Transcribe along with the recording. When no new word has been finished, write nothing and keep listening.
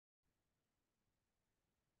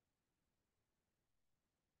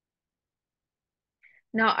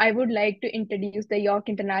Now, I would like to introduce the York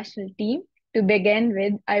International team. To begin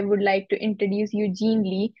with, I would like to introduce Eugene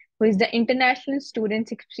Lee, who is the International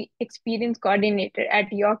Students Experience Coordinator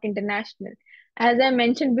at York International. As I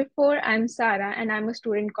mentioned before, I'm Sarah and I'm a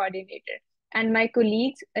student coordinator, and my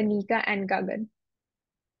colleagues Anika and Gagan.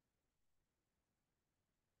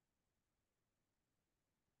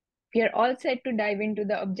 We are all set to dive into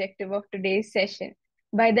the objective of today's session.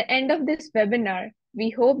 By the end of this webinar, we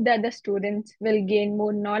hope that the students will gain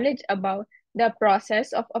more knowledge about the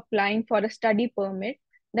process of applying for a study permit,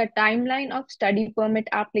 the timeline of study permit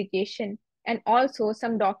application, and also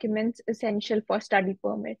some documents essential for study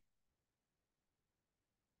permit.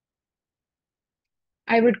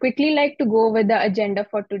 I would quickly like to go over the agenda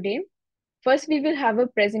for today. First, we will have a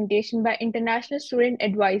presentation by International Student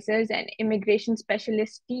Advisors and Immigration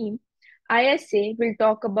Specialist team. ISA will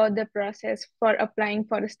talk about the process for applying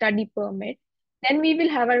for a study permit. Then we will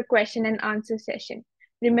have our question and answer session.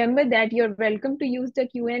 Remember that you're welcome to use the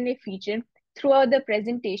Q&A feature throughout the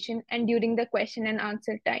presentation and during the question and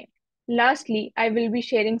answer time. Lastly, I will be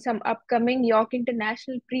sharing some upcoming York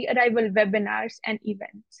International pre-arrival webinars and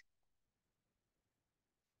events.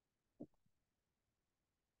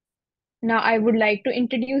 Now, I would like to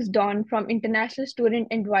introduce Dawn from International Student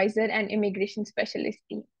Advisor and Immigration Specialist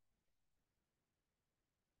team.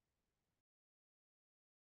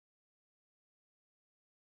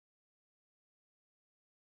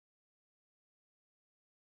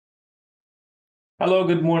 Hello,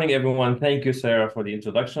 good morning, everyone. Thank you, Sarah, for the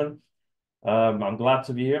introduction. I'm glad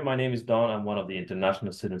to be here. My name is Don. I'm one of the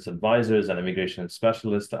International Students Advisors and Immigration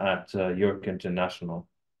Specialist at York International.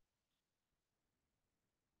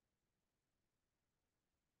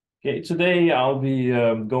 Okay, today I'll be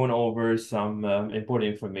going over some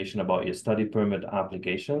important information about your study permit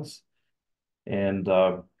applications. And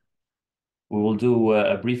we will do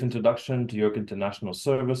a brief introduction to York International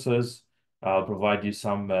Services. I'll provide you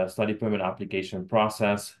some study permit application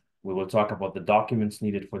process. We will talk about the documents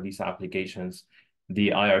needed for these applications, the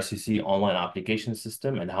IRCC online application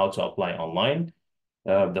system and how to apply online,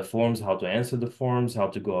 the forms, how to answer the forms, how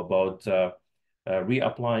to go about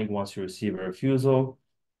reapplying once you receive a refusal,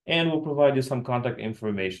 and we'll provide you some contact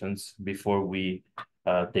information before we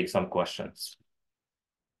take some questions.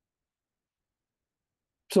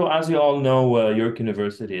 So as you all know, York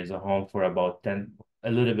University is a home for about a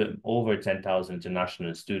little bit over 10,000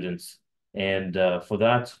 international students. And for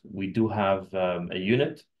that, we do have a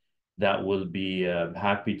unit that will be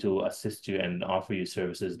happy to assist you and offer you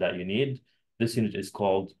services that you need. This unit is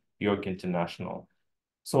called York International.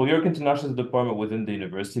 So York International is a department within the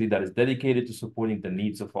university that is dedicated to supporting the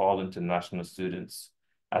needs of all international students,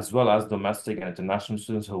 as well as domestic and international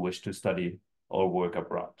students who wish to study or work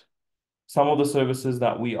abroad. Some of the services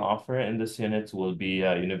that we offer in this unit will be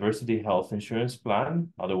a University Health Insurance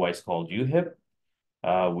Plan, otherwise called UHIP.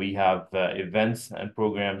 We have events and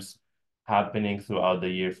programs happening throughout the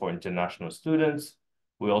year for international students.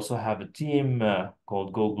 We also have a team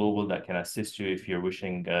called Go Global that can assist you if you're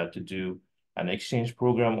wishing to do an exchange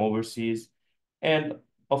program overseas. And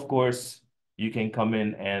of course, you can come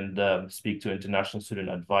in and speak to international student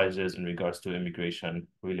advisors in regards to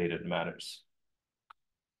immigration-related matters.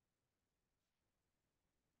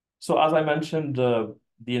 So as I mentioned, the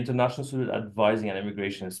International Student Advising and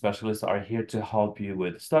Immigration Specialists are here to help you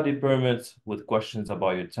with study permits, with questions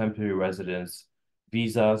about your temporary residence,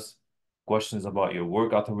 visas, questions about your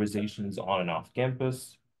work authorizations on and off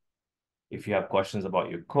campus. If you have questions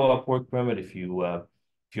about your co-op work permit, if you are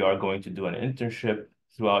going to do an internship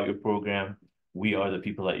throughout your program, we are the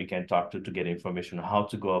people that you can talk to get information on how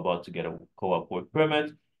to go about to get a co-op work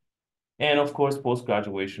permit. And of course,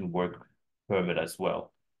 post-graduation work permit as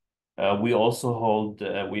well. We also hold,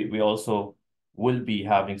 we also will be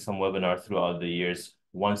having some webinars throughout the years,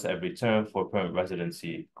 once every term for permanent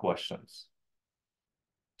residency questions.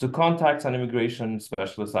 To contact an immigration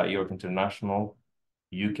specialist at York International,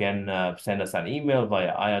 you can send us an email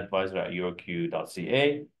via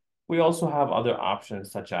iadvisor@yorku.ca. We also have other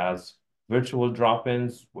options such as virtual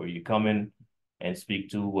drop-ins where you come in and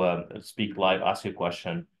speak live, ask your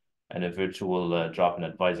question, and a virtual drop-in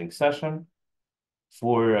advising session.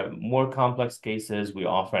 For more complex cases, we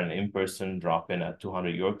offer an in-person drop-in at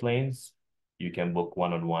 200 York Lanes. You can book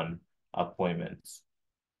one-on-one appointments.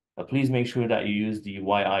 Please make sure that you use the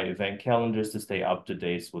YI event calendars to stay up to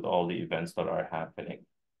date with all the events that are happening.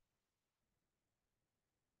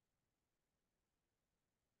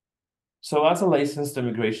 So as a licensed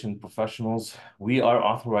immigration professionals, we are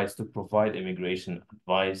authorized to provide immigration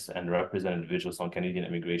advice and represent individuals on Canadian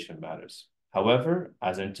immigration matters. However,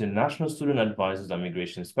 as international student advisors and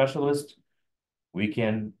immigration specialists, We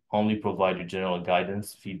can only provide you general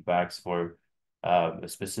guidance, feedbacks for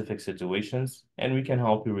specific situations, and we can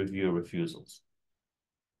help you review your refusals.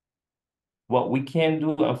 What we can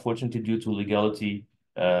do, unfortunately, due to legality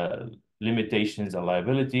limitations and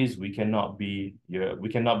liabilities, we cannot be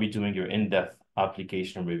doing your in-depth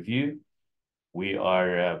application review. We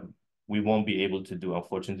won't be able to do,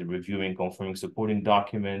 unfortunately, reviewing, confirming supporting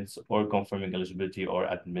documents, or confirming eligibility or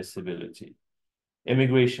admissibility.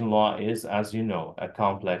 Immigration law is, as you know, a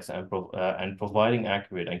complex and providing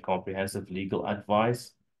accurate and comprehensive legal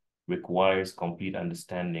advice requires complete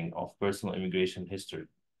understanding of personal immigration history.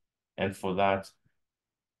 And for that,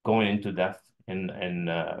 going into depth in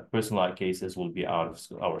personal cases will be out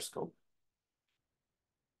of our scope.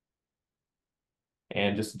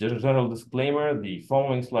 And just a general disclaimer, the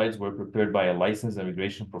following slides were prepared by a licensed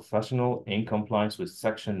immigration professional in compliance with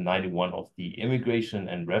Section 91 of the Immigration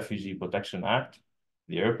and Refugee Protection Act,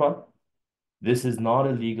 the IRPA. This is not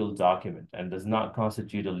a legal document and does not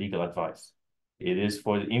constitute a legal advice. It is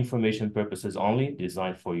for the information purposes only,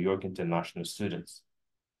 designed for York International students.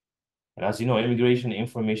 And as you know, immigration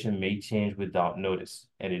information may change without notice,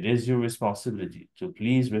 and it is your responsibility to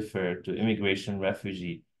please refer to Immigration,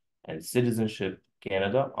 Refugee, and Citizenship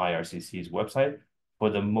Canada, IRCC's website, for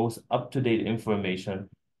the most up-to-date information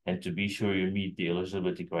and to be sure you meet the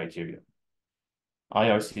eligibility criteria.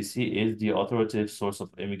 IRCC is the authoritative source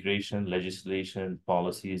of immigration legislation,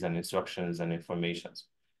 policies, and instructions and informations.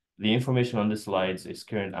 The information on the slides is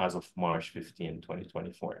current as of March 15,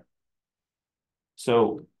 2024.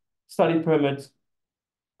 So, study permit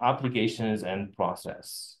applications and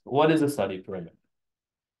process. What is a study permit?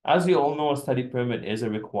 As you all know, a study permit is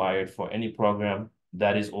required for any program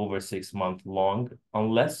that is over 6 months long,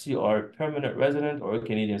 unless you are a permanent resident or a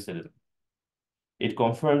Canadian citizen. It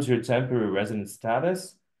confirms your temporary resident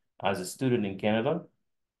status as a student in Canada.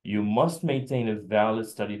 You must maintain a valid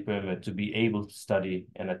study permit to be able to study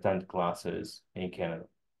and attend classes in Canada.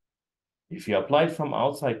 If you applied from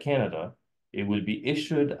outside Canada, it will be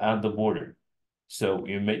issued at the border. So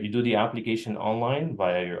you do the application online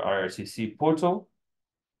via your IRCC portal.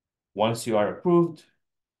 Once you are approved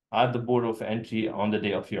at the border of entry on the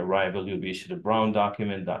day of your arrival, you'll be issued a brown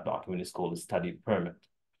document. That document is called a study permit.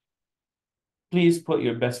 Please put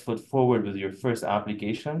your best foot forward with your first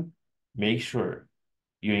application. Make sure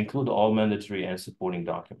you include all mandatory and supporting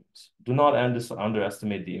documents. Do not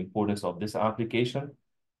underestimate the importance of this application.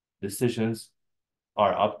 Decisions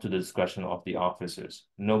are up to the discretion of the officers.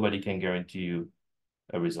 Nobody can guarantee you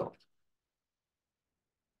a result.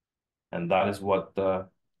 And that is what the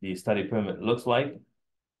study permit looks like.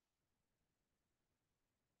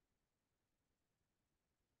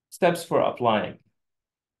 Steps for applying.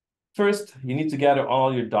 First, you need to gather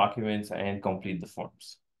all your documents and complete the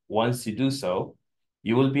forms. Once you do so,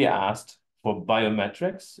 you will be asked for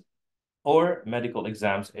biometrics or medical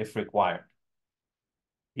exams if required.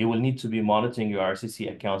 You will need to be monitoring your RCC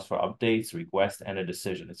accounts for updates, requests, and a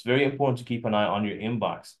decision. It's very important to keep an eye on your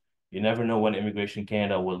inbox. You never know when Immigration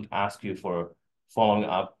Canada will ask you for following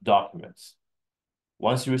up documents.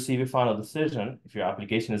 Once you receive your final decision, if your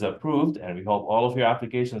application is approved, and we hope all of your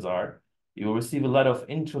applications are, you will receive a letter of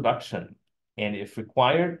introduction, and if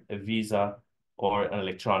required, a visa or an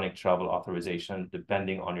electronic travel authorization,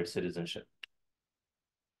 depending on your citizenship.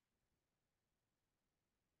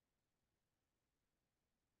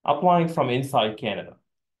 Applying from inside Canada.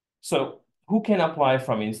 So who can apply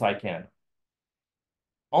from inside Canada?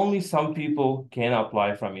 Only some people can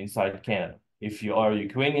apply from inside Canada. If you are a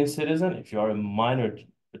Ukrainian citizen, if you are a minor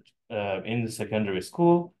in the secondary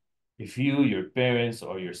school, if you, your parents,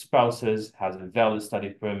 or your spouses has a valid study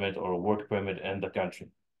permit or a work permit in the country.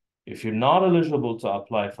 If you're not eligible to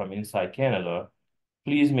apply from inside Canada,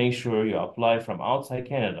 please make sure you apply from outside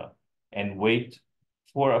Canada and wait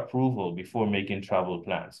for approval before making travel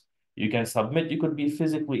plans. You can submit, you could be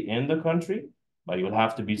physically in the country, but you'll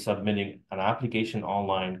have to be submitting an application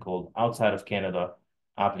online called Outside of Canada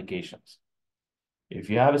applications. If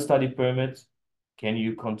you have a study permit, can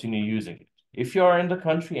you continue using it? If you are in the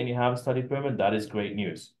country and you have a study permit, that is great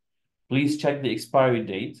news. Please check the expiry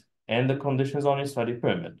date and the conditions on your study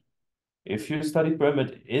permit. If your study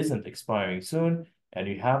permit isn't expiring soon and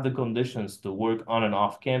you have the conditions to work on and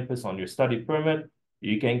off campus on your study permit,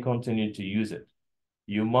 you can continue to use it.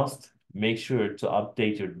 You must make sure to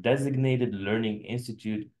update your designated learning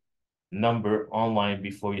institute number online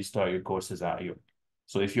before you start your courses at York.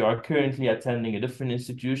 So if you are currently attending a different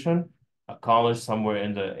institution, a college somewhere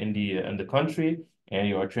in the country, and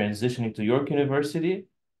you are transitioning to York University,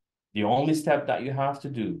 the only step that you have to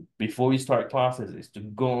do before you start classes is to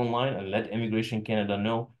go online and let Immigration Canada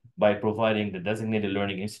know by providing the designated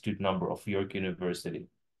learning institute number of York University.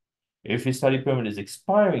 If your study permit is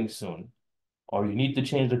expiring soon, or you need to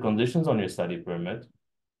change the conditions on your study permit,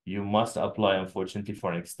 you must apply, unfortunately,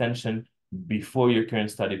 for an extension before your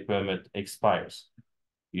current study permit expires.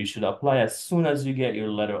 You should apply as soon as you get your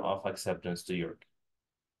letter of acceptance to York.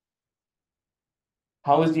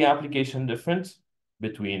 How is the application different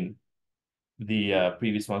between the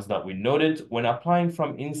previous ones that we noted? When applying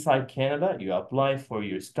from inside Canada, you apply for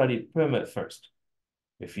your study permit first.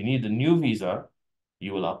 If you need a new visa,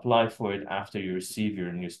 you will apply for it after you receive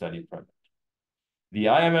your new study permit. The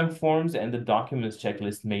IMM forms and the documents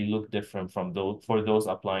checklist may look different from those for those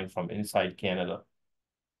applying from inside Canada.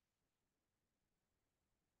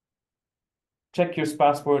 Check your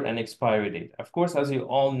passport and expiry date. Of course, as you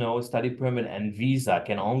all know, study permit and visa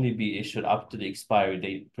can only be issued up to the expiry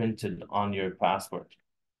date printed on your passport.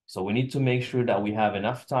 So we need to make sure that we have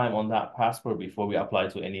enough time on that passport before we apply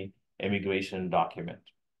to any immigration document.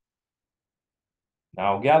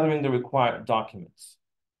 Now, gathering the required documents.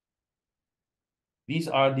 These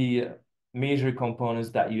are the major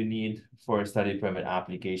components that you need for a study permit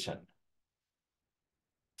application.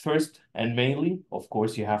 First and mainly, of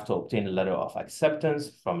course, you have to obtain a letter of acceptance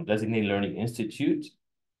from a designated learning institute.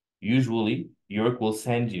 Usually, York will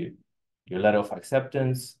send you your letter of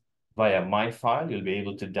acceptance via MyFile. You'll be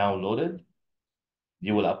able to download it.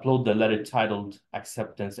 You will upload the letter titled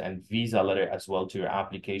acceptance and visa letter as well to your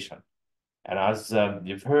application. And as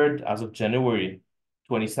you've heard, as of January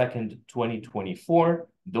 22nd, 2024,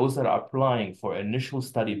 those that are applying for initial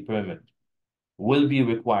study permit will be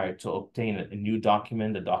required to obtain a new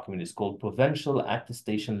document. The document is called Provincial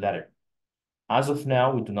Attestation Letter. As of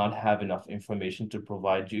now, we do not have enough information to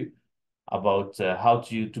provide you about how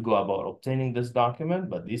to go about obtaining this document,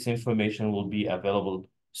 but this information will be available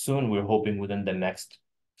soon. We're hoping within the next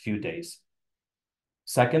few days.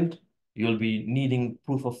 Second, you'll be needing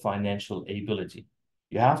proof of financial ability.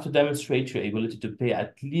 You have to demonstrate your ability to pay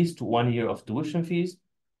at least 1 year of tuition fees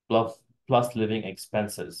plus living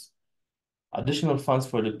expenses. Additional funds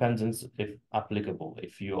for dependents, if applicable.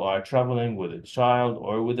 If you are traveling with a child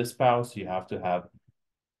or with a spouse, you have to have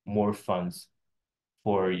more funds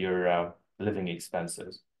for your living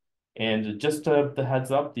expenses. And just the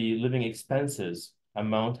heads up, the living expenses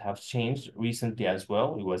amount have changed recently as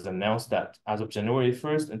well. It was announced that as of January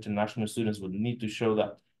 1st, international students would need to show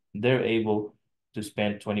that they're able to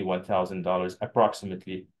spend $21,000,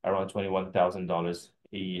 approximately around $21,000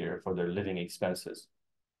 a year for their living expenses.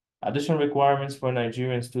 Additional requirements for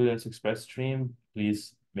Nigerian students express stream.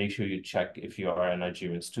 Please make sure you check if you are a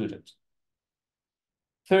Nigerian student.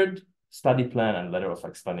 Third, study plan and letter of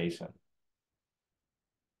explanation.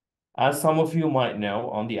 As some of you might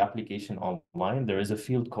know, on the application online, there is a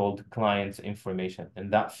field called client information.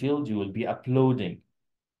 In that field, you will be uploading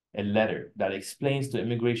a letter that explains to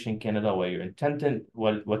Immigration Canada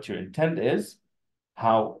what your intent is,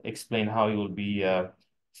 explain how you will be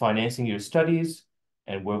financing your studies,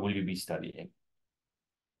 and where will you be studying.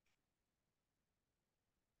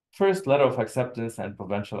 First, letter of acceptance and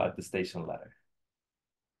provincial attestation letter.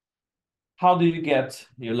 How do you get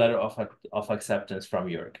your letter of acceptance from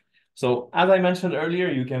York? So as I mentioned earlier,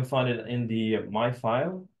 you can find it in the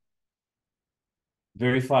MyFile.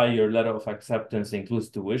 Verify your letter of acceptance includes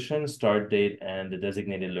tuition, start date, and the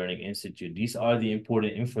designated learning institute. These are the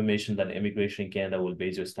important information that Immigration Canada will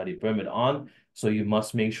base your study permit on. So you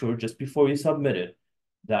must make sure just before you submit it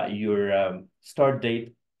that your start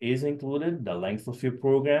date is included, the length of your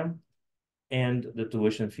program, and the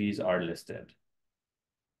tuition fees are listed.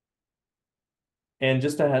 And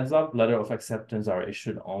just a heads up, letter of acceptance are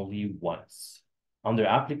issued only once. Under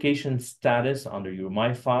application status, under your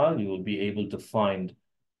MyFile, you will be able to find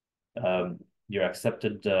your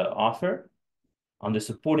accepted offer. Under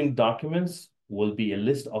supporting documents will be a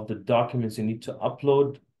list of the documents you need to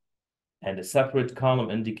upload and a separate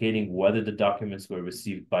column indicating whether the documents were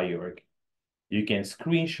received by York. You can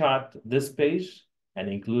screenshot this page and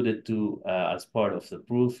include it as part of the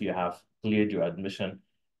proof you have cleared your admission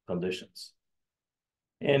conditions.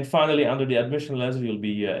 And finally, under the admission letter, you'll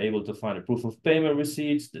be able to find a proof of payment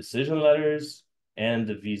receipts, decision letters, and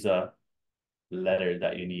the visa letter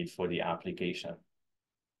that you need for the application.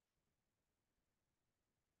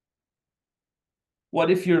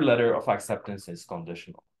 What if your letter of acceptance is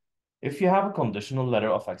conditional? If you have a conditional letter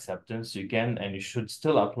of acceptance, you can and you should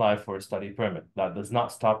still apply for a study permit. That does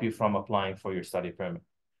not stop you from applying for your study permit.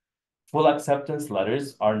 Full acceptance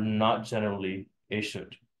letters are not generally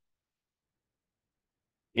issued.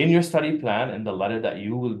 In your study plan and the letter that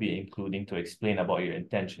you will be including to explain about your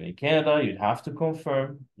intention in Canada, you'd have to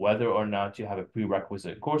confirm whether or not you have a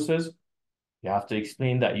prerequisite courses You have to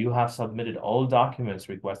explain that you have submitted all documents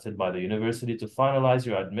requested by the university to finalize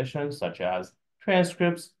your admission, such as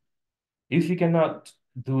transcripts. If you cannot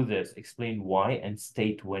do this, explain why and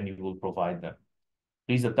state when you will provide them.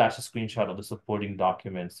 Please attach a screenshot of the supporting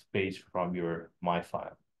documents page from your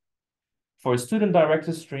MyFile. For a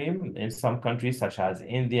student-directed stream in some countries, such as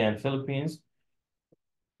India and Philippines,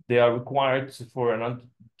 they are required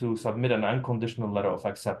to submit an unconditional letter of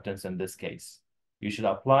acceptance in this case. You should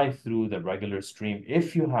apply through the regular stream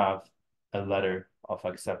if you have a letter of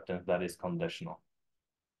acceptance that is conditional.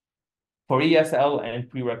 For ESL and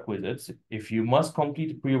prerequisites, if you must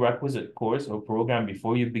complete a prerequisite course or program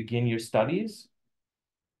before you begin your studies,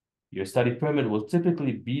 your study permit will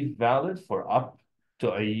typically be valid for up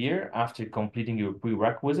to a year after completing your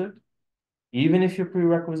prerequisite. Even if your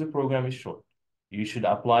prerequisite program is short, you should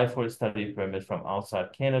apply for a study permit from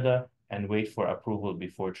outside Canada and wait for approval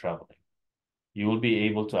before traveling. You will be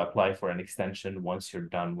able to apply for an extension once you're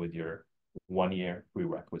done with your 1-year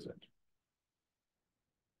prerequisite.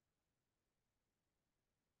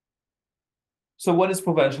 So what is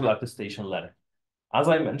provincial attestation letter? As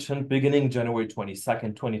I mentioned, beginning January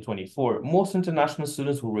 22nd, 2024, most international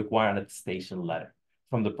students will require an attestation letter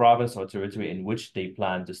from the province or territory in which they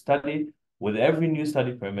plan to study with every new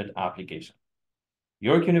study permit application.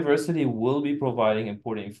 York University will be providing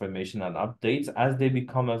important information and updates as they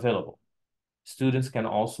become available. Students can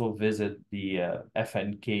also visit the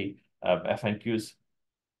FNQs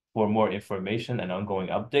for more information and ongoing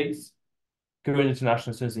updates. Current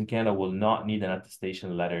international students in Canada will not need an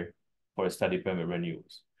attestation letter for study permit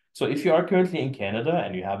renewals. So if you are currently in Canada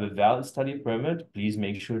and you have a valid study permit, please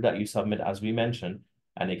make sure that you submit, as we mentioned,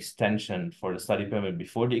 an extension for the study permit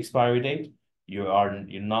before the expiry date. You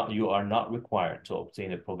are not required to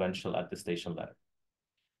obtain a provincial attestation letter.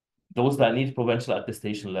 Those that need provincial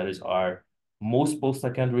attestation letters are most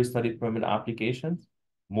post-secondary study permit applications,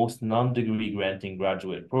 most non-degree granting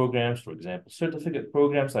graduate programs, for example, certificate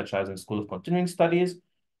programs such as in School of Continuing Studies,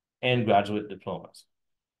 and graduate diplomas.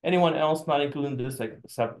 Anyone else not included in this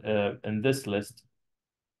except in this list,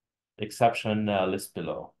 exception list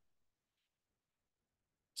below.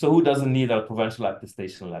 So who doesn't need a provincial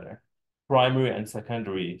attestation letter? Primary and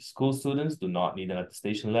secondary school students do not need an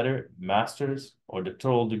attestation letter. Master's or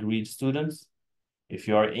doctoral degree students. If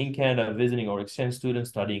you are in Canada visiting or exchange student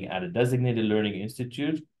studying at a designated learning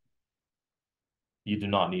institute, you do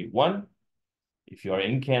not need one. If you are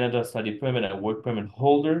in Canada study permit and work permit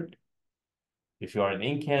holder, if you are an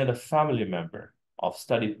in Canada family member of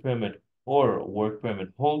study permit or work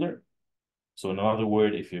permit holder, so in other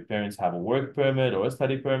words, if your parents have a work permit or a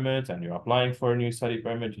study permit and you're applying for a new study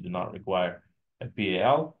permit, you do not require a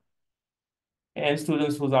PAL. And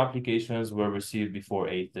students whose applications were received before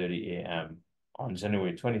 8:30 a.m. on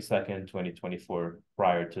January 22nd, 2024,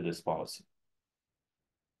 prior to this policy.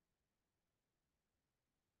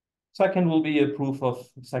 Second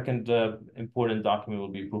important document will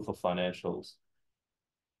be proof of financials.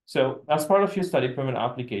 So as part of your study permit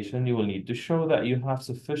application, you will need to show that you have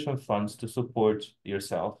sufficient funds to support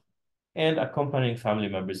yourself and accompanying family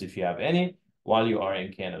members if you have any while you are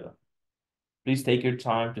in Canada. Please take your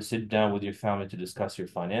time to sit down with your family to discuss your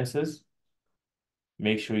finances.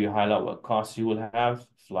 Make sure you highlight what costs you will have: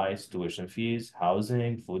 flights, tuition fees,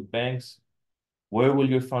 housing, food banks. Where will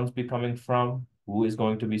your funds be coming from? Who is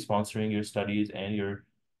going to be sponsoring your studies and your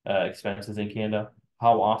expenses in Canada?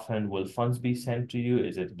 How often will funds be sent to you?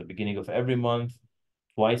 Is it at the beginning of every month,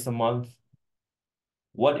 twice a month?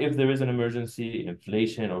 What if there is an emergency,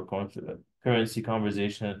 inflation, or currency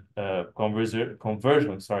conversion,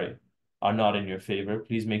 are not in your favor?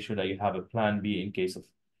 Please make sure that you have a plan B in case of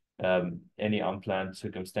any unplanned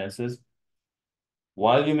circumstances.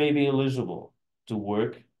 While you may be eligible to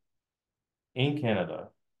work in Canada,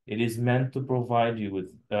 it is meant to provide you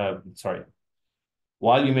with,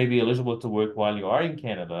 while you may be eligible to work while you are in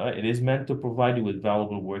Canada, it is meant to provide you with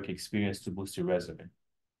valuable work experience to boost your resume.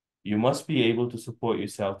 You must be able to support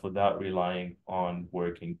yourself without relying on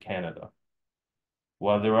work in Canada.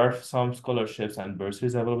 While there are some scholarships and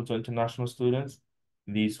bursaries available to international students,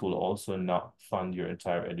 these will also not fund your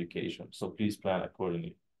entire education. So please plan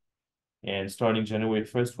accordingly. And starting January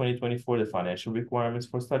 1st, 2024, the financial requirements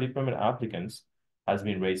for study permit applicants has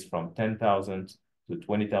been raised from $10,000 to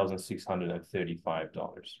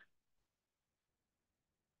 $20,635.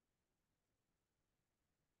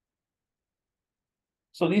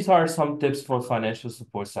 So these are some tips for financial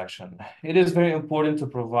support section. It is very important to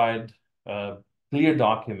provide clear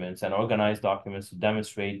documents and organized documents to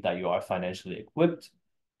demonstrate that you are financially equipped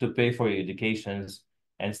to pay for your educations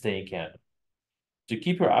and stay in Canada. To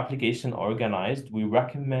keep your application organized, we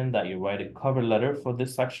recommend that you write a cover letter for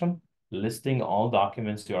this section. listing all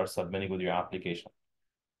documents you are submitting with your application.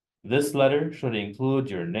 This letter should include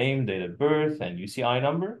your name, date of birth, and UCI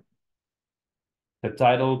number, the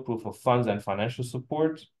title, proof of funds and financial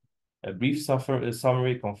support, a brief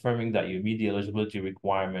summary confirming that you meet the eligibility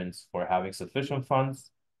requirements for having sufficient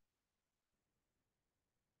funds,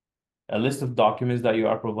 a list of documents that you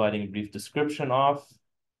are providing a brief description of,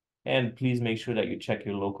 and please make sure that you check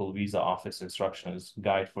your local visa office instructions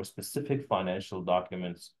guide for specific financial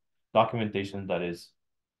documentation that is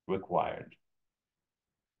required.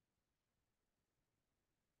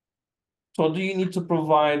 So do you need to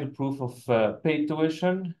provide proof of paid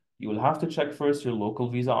tuition? You will have to check first your local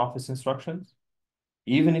visa office instructions.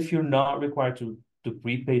 Even if you're not required to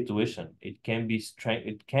prepay tuition, it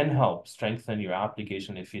can help strengthen your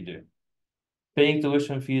application if you do. Paying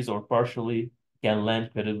tuition fees or partially can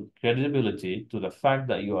lend credibility to the fact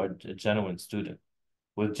that you are a genuine student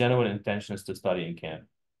with genuine intentions to study in Canada.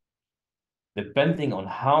 Depending on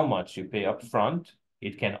how much you pay upfront,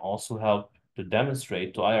 it can also help to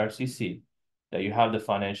demonstrate to IRCC that you have the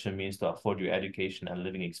financial means to afford your education and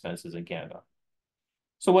living expenses in Canada.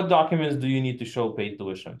 So what documents do you need to show paid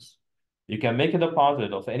tuitions? You can make a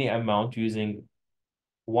deposit of any amount using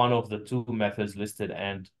one of the two methods listed,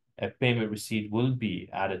 and a payment receipt will be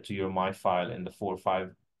added to your MyFile in the 4 or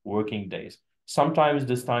 5 working days. Sometimes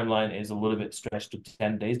this timeline is a little bit stretched to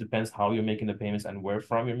 10 days, depends how you're making the payments and where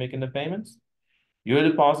from you're making the payments. Your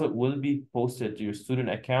deposit will be posted to your student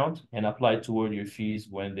account and applied toward your fees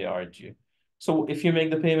when they are due. So if you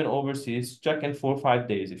make the payment overseas, check in 4 or 5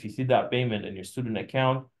 days. If you see that payment in your student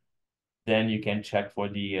account, then you can check for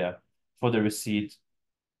the receipt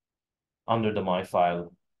under the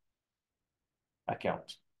MyFile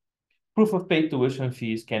account. Proof of paid tuition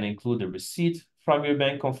fees can include a receipt from your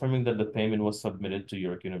bank confirming that the payment was submitted to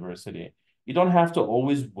York University. You don't have to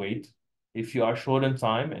always wait. If you are short on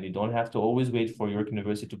time and you don't have to always wait for York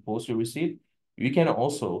University to post your receipt, you can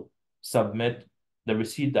also submit the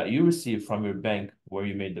receipt that you received from your bank where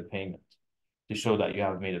you made the payment to show that you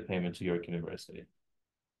have made a payment to York University.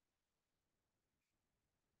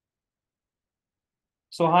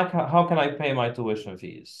 So how can I pay my tuition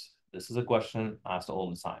fees? This is a question asked all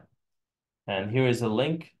the time. And here is a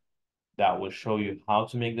link that will show you how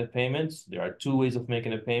to make the payments. There are 2 ways of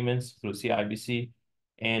making the payments through CIBC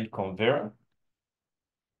and Convera.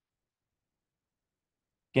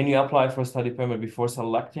 Can you apply for a study permit before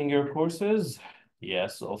selecting your courses?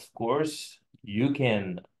 Yes, of course. You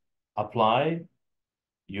can apply.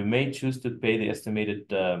 You may choose to pay the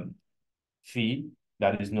estimated fee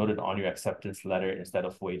that is noted on your acceptance letter instead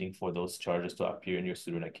of waiting for those charges to appear in your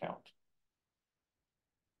student account.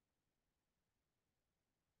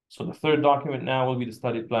 So the third document now will be the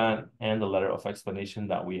study plan and the letter of explanation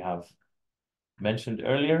that we have mentioned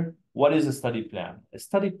earlier. What is a study plan? A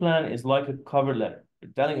study plan is like a cover letter.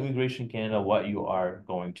 You're telling Immigration Canada what you are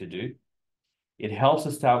going to do. It helps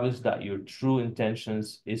establish that your true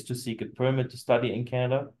intentions is to seek a permit to study in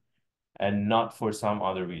Canada and not for some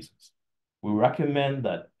other reasons. We recommend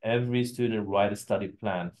that every student write a study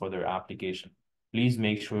plan for their application. Please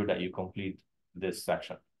make sure that you complete this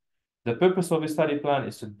section. The purpose of a study plan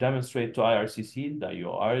is to demonstrate to IRCC that you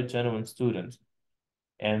are a genuine student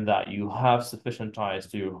and that you have sufficient ties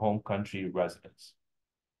to your home country residence.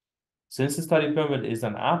 Since the study permit is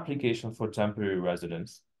an application for temporary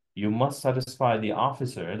residence, you must satisfy the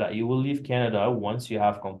officer that you will leave Canada once you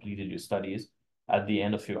have completed your studies at the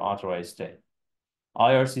end of your authorized stay.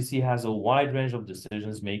 IRCC has a wide range of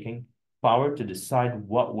decisions-making power to decide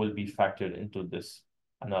what will be factored into this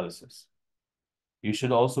analysis. You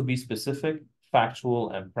should also be specific,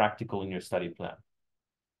 factual, and practical in your study plan.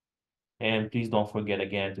 And please don't forget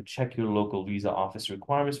again to check your local visa office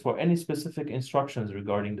requirements for any specific instructions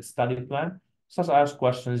regarding the study plan, such as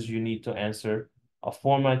questions you need to answer, a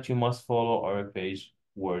format you must follow, or a page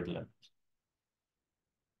word limit.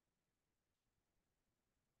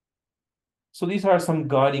 So these are some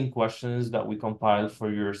guiding questions that we compiled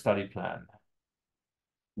for your study plan.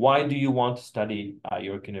 Why do you want to study at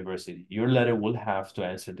York University? Your letter will have to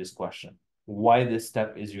answer this question. Why this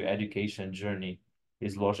step is your education journey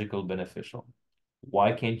is logical beneficial.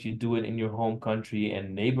 Why can't you do it in your home country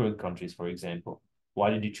and neighboring countries, for example?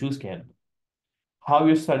 Why did you choose Canada? How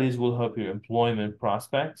your studies will help your employment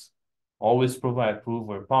prospects. Always provide proof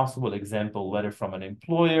where possible, example, letter from an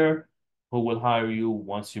employer who will hire you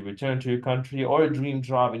once you return to your country, or a dream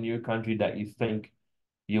job in your country that you think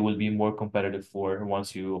you will be more competitive for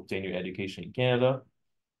once you obtain your education in Canada.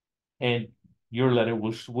 And your letter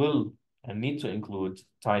will and need to include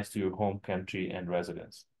ties to your home country and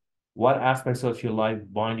residence. What aspects of your life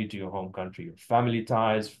bind you to your home country? Your family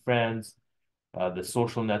ties, friends, the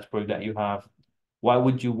social network that you have. Why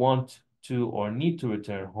would you want to or need to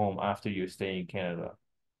return home after you stay in Canada?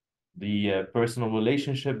 The personal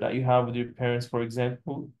relationship that you have with your parents, for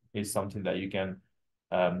example, is something that you can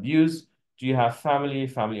use. Do you have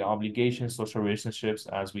family obligations, social relationships,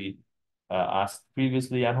 as we asked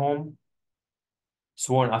previously at home?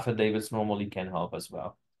 Sworn affidavits normally can help as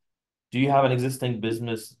well. Do you have an existing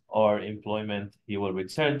business or employment you will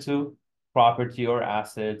return to? Property or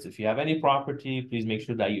assets. If you have any property, please make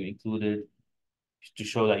sure that you include it to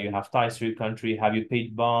show that you have ties to your country. Have you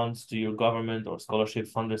paid bonds to your government or scholarship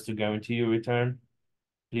funders to guarantee your return?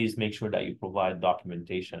 Please make sure that you provide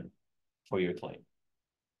documentation for your claim.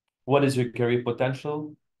 What is your career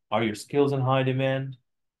potential? Are your skills in high demand?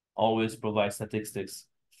 Always provide statistics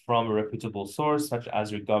from a reputable source, such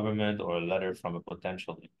as your government or a letter from a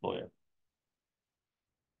potential employer.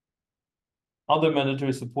 Other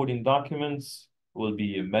mandatory supporting documents will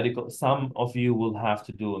be medical. Some of you will have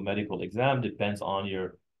to do a medical exam, depends on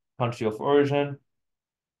your country of origin.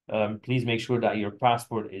 Please make sure that your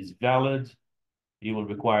passport is valid. You will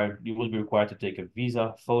be required to take a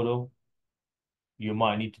visa photo. You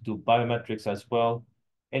might need to do biometrics as well.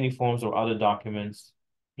 Any forms or other documents,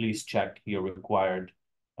 please check your required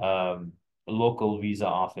local visa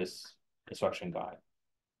office instruction guide.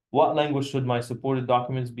 What language should my supported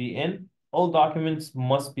documents be in? All documents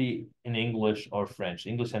must be in English or French.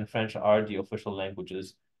 English and French are the official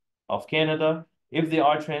languages of Canada. If they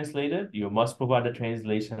are translated, you must provide a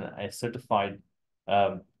translation, a certified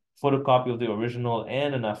photocopy of the original,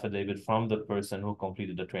 and an affidavit from the person who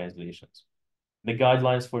completed the translations. The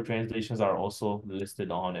guidelines for translations are also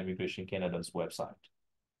listed on Immigration Canada's website.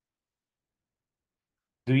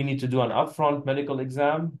 Do you need to do an upfront medical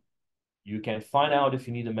exam? You can find out if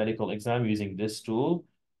you need a medical exam using this tool.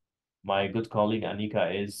 My good colleague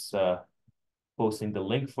Anika is posting the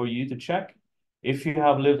link for you to check. If you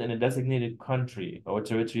have lived in a designated country or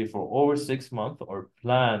territory for over 6 months or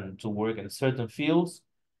plan to work in certain fields,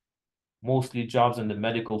 mostly jobs in the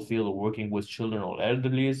medical field or working with children or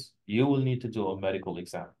elderlies, you will need to do a medical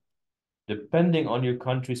exam. Depending on your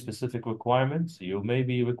country-specific requirements, you may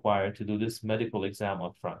be required to do this medical exam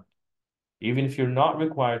upfront. Even if you're not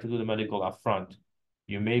required to do the medical upfront,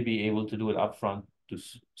 you may be able to do it upfront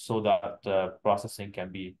so that processing can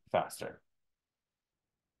be faster.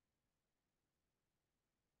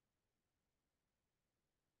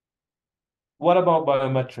 What about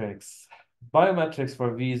biometrics? Biometrics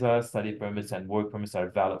for visa, study permits, and work permits are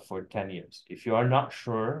valid for 10 years. If you are not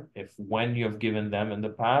sure if when you have given them in the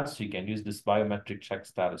past, you can use this biometric check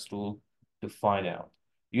status tool to find out.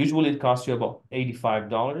 Usually it costs you about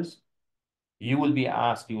 $85. You will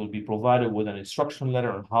be provided with an instruction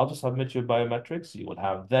letter on how to submit your biometrics. You will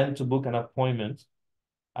have then to book an appointment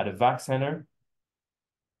at a VAC center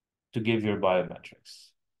to give your biometrics.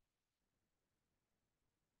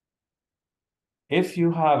 If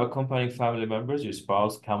you have accompanying family members, your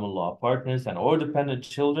spouse, common law partners, and or dependent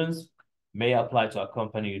children may apply to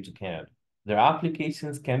accompany you to Canada. Their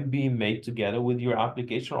applications can be made together with your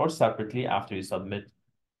application or separately after you submit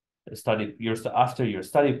after your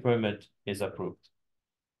study permit is approved.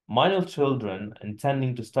 Minor children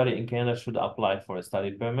intending to study in Canada should apply for a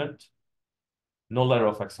study permit. No letter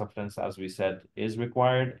of acceptance, as we said, is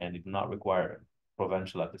required and it not require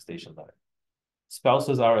provincial attestation letter.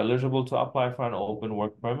 Spouses are eligible to apply for an open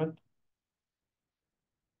work permit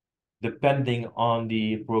depending on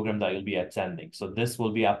the program that you'll be attending. So this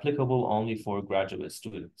will be applicable only for graduate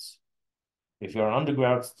students. If you're an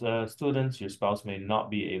undergrad student, your spouse may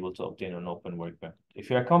not be able to obtain an open work permit. If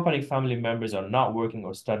your accompanying family members are not working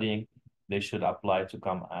or studying, they should apply to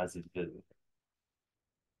come as a visitor.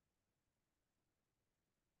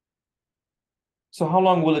 So how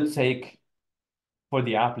long will it take for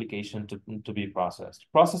the application to be processed?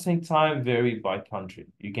 Processing time vary by country.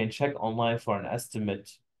 You can check online for an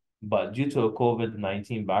estimate, but due to a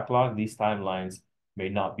COVID-19 backlog, these timelines may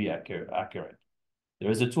not be accurate. There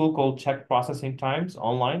is a tool called Check Processing Times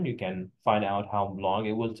online. You can find out how long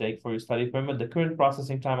it will take for your study permit. The current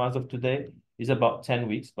processing time as of today is about 10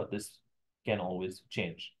 weeks, but this can always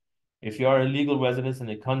change. If you are a legal resident in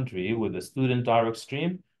a country with a student direct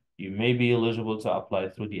stream, you may be eligible to apply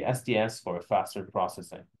through the SDS for a faster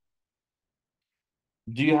processing.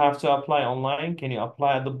 Do you have to apply online? Can you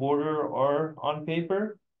apply at the border or on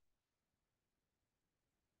paper?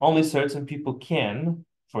 Only certain people can.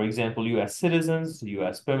 For example, U.S. citizens,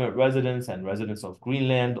 U.S. permanent residents, and residents of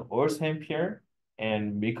Greenland or St. Pierre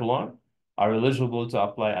and Miquelon are eligible to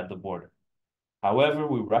apply at the border. However,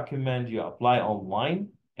 we recommend you apply online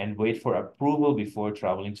and wait for approval before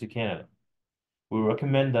traveling to Canada. We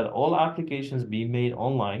recommend that all applications be made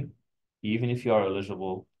online even if you are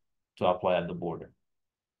eligible to apply at the border.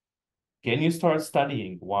 Can you start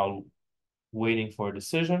studying while waiting for a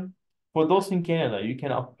decision? For those in Canada, you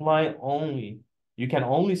can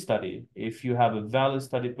only study if you have a valid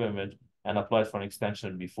study permit and apply for an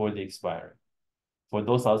extension before the expiry. For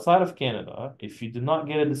those outside of Canada, if you do not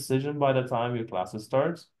get a decision by the time your classes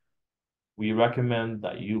starts, we recommend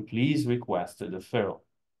that you please request a deferral.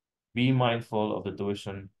 Be mindful of the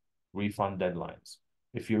tuition refund deadlines.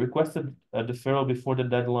 If you requested a deferral before the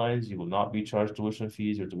deadlines, you will not be charged tuition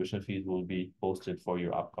fees. Your tuition fees will be posted for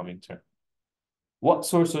your upcoming term. What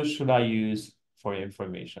sources should I use for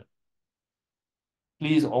information?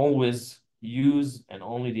 Please always use and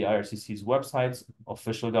only the IRCC's websites,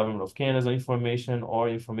 official government of Canada's information, or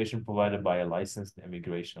information provided by a licensed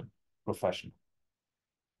immigration professional.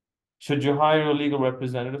 Should you hire a legal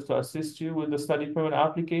representative to assist you with the study permit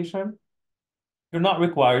application? You're not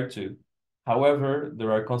required to. However,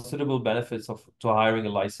 there are considerable benefits to hiring a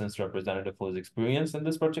licensed representative who is experienced in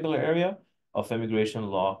this particular area of immigration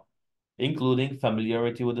law, including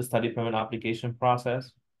familiarity with the study permit application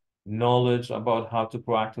process, knowledge about how to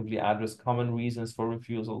proactively address common reasons for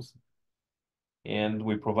refusals, and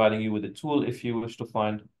we're providing you with a tool if you wish to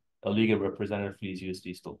find a legal representative. Please use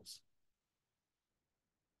these tools.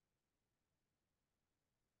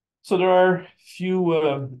 So there are few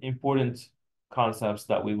important concepts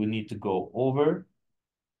that we would need to go over: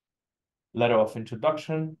 letter of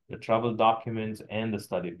introduction, the travel documents, and the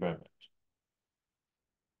study permit.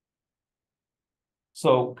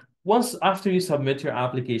 So once after you submit your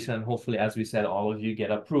application, and hopefully, as we said, all of you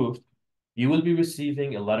get approved, you will be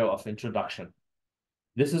receiving a letter of introduction.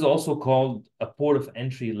 This is also called a port of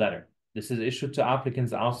entry letter. This is issued to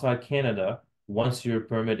applicants outside Canada once your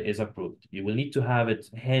permit is approved. You will need to have it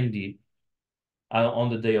handy on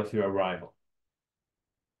the day of your arrival.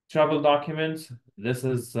 Travel documents, this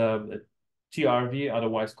is a TRV,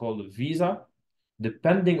 otherwise called a visa.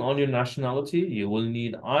 Depending on your nationality, you will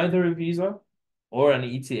need either a visa or an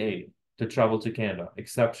ETA to travel to Canada.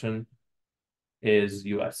 Exception is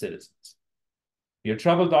US citizens. Your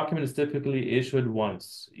travel document is typically issued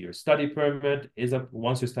once your study permit is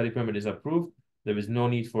approved. There is no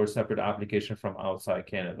need for a separate application from outside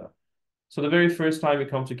Canada. So the very first time you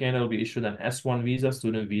come to Canada, will be issued an S1 visa,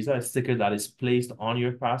 student visa, a sticker that is placed on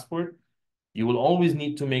your passport. You will always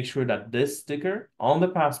need to make sure that this sticker on the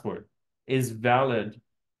passport is valid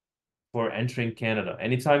for entering Canada.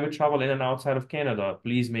 Anytime you travel in and outside of Canada,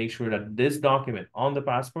 please make sure that this document on the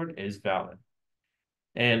passport is valid.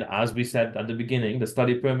 And as we said at the beginning, the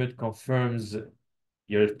study permit confirms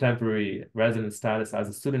your temporary resident status as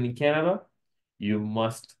a student in Canada. You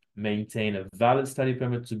must maintain a valid study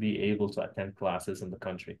permit to be able to attend classes in the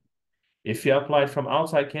country. If you applied from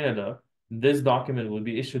outside Canada, this document will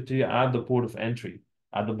be issued to you at the port of entry,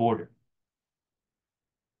 at the border.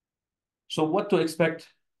 So what to expect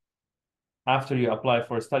after you apply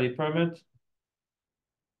for a study permit?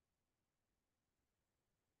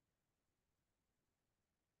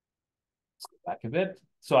 Back a bit.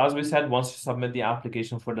 So as we said, once you submit the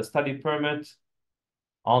application for the study permit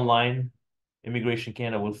online, Immigration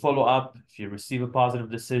Canada will follow up. If you receive a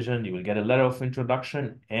positive decision, you will get a letter of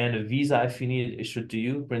introduction and a visa if you need it issued to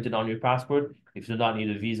you, printed on your passport. If you do not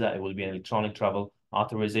need a visa, it will be an electronic travel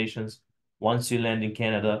authorizations. Once you land in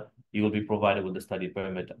Canada, you will be provided with the study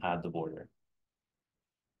permit at the border.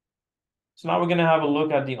 So now we're going to have a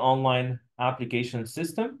look at the online application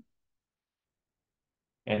system.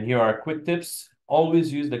 And here are quick tips.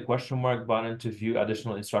 Always use the question mark button to view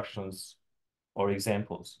additional instructions or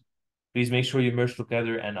examples. Please make sure you merge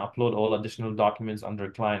together and upload all additional documents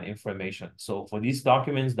under client information. So for these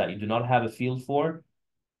documents that you do not have a field for,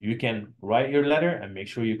 you can write your letter and make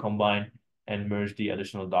sure you combine and merge the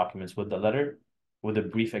additional documents with the letter with a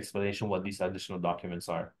brief explanation what these additional documents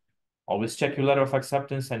are. Always check your letter of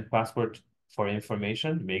acceptance and passport for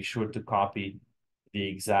information. Make sure to copy the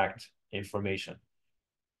exact information.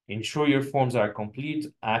 Ensure your forms are complete,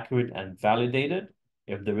 accurate, and validated.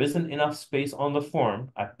 If there isn't enough space on the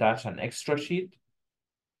form, attach an extra sheet.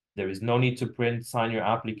 There is no need to sign your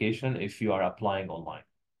application if you are applying online.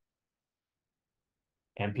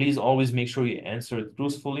 And please always make sure you answer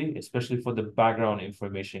truthfully, especially for the background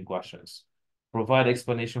information questions. Provide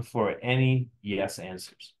explanation for any yes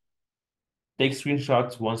answers. Take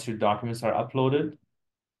screenshots once your documents are uploaded.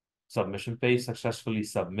 Submission page, successfully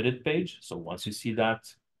submitted page. So once you see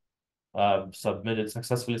that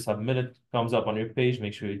successfully submitted comes up on your page,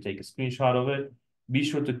 make sure you take a screenshot of it. Be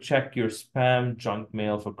sure to check your spam junk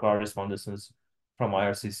mail for correspondences from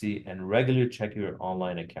IRCC and regularly check your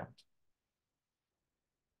online account.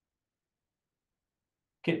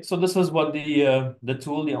 Okay, so this is what the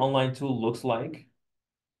online tool looks like.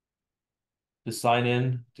 To sign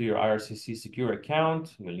in to your IRCC secure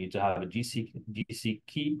account, you'll need to have a GC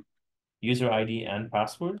key, user ID, and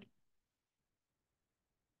password.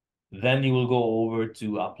 Then you will go over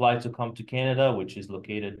to apply to come to Canada, which is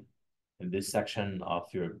located in this section of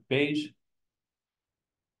your page.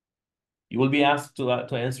 You will be asked to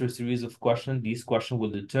answer a series of questions. These questions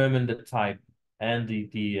will determine the type and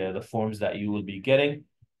the forms that you will be getting.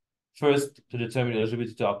 First, to determine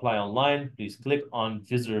eligibility to apply online, please click on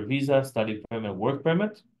Visitor Visa, Study Permit, Work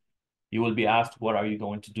Permit. You will be asked, what are you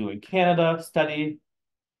going to do in Canada? Study.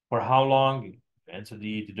 For how long? Answer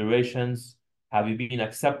the durations. Have you been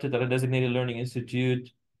accepted at a designated learning institute?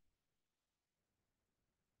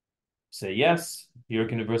 Say yes.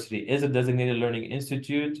 York University is a designated learning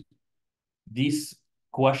institute. These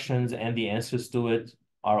questions and the answers to it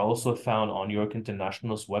are also found on York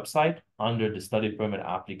International's website under the study permit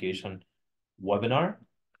application webinar.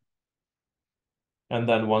 And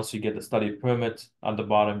then once you get the study permit at the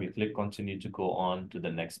bottom, you click continue to go on to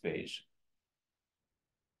the next page.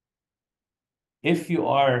 If you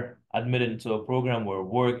are admitted into a program where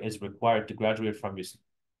work is required to graduate from you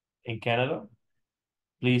in Canada,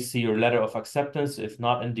 please see your letter of acceptance. If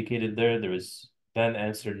not indicated there, then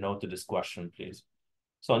answer no to this question, please.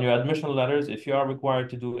 So on your admission letters, if you are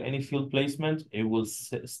required to do any field placement, it will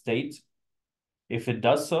state. If it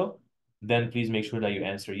does so, then please make sure that you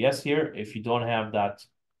answer yes here. If you don't have that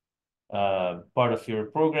part of your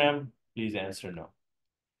program, please answer no.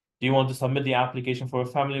 Do you want to submit the application for a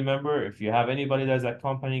family member? If you have anybody that's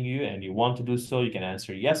accompanying you and you want to do so, you can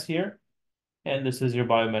answer yes here. And this is your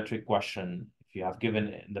biometric question. If you have given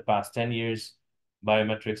in the past 10 years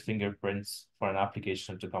biometrics fingerprints for an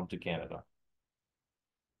application to come to Canada.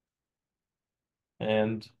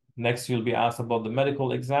 And next, you'll be asked about the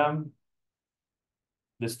medical exam.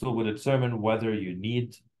 This tool will determine whether you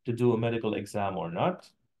need to do a medical exam or not.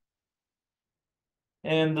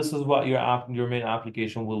 And this is what your main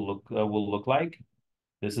application will look like.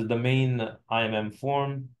 This is the main IMM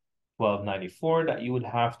form 1294 that you would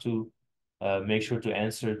have to make sure to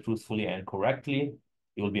answer truthfully and correctly.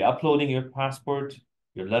 You will be uploading your passport,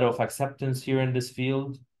 your letter of acceptance here in this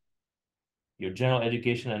field, your general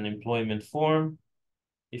education and employment form,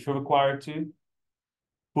 if you're required to,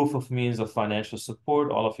 proof of means of financial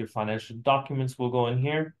support, all of your financial documents will go in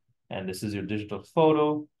here, and this is your digital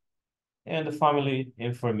photo, and the family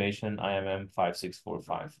information IMM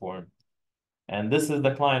 5645 form. And this is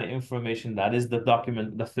the client information. That is the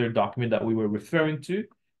document, the third document that we were referring to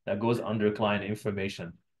that goes under client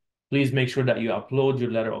information. Please make sure that you upload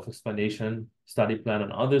your letter of explanation, study plan,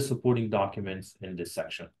 and other supporting documents in this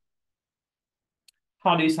section.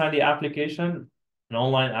 How do you sign the application? An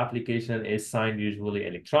online application is signed usually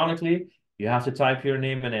electronically. You have to type your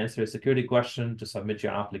name and answer a security question to submit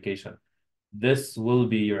your application. This will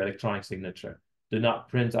be your electronic signature. Do not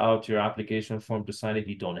print out your application form to sign it.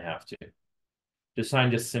 You don't have to. To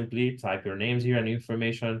sign, just simply type your names here and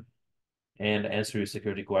information and answer your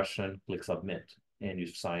security question, click submit, and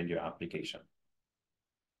you've signed your application.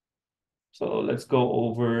 So let's go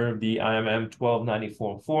over the IMM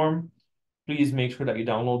 1294 form. Please make sure that you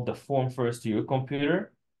download the form first to your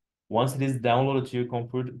computer. Once it is downloaded to your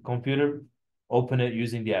computer, open it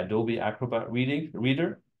using the Adobe Acrobat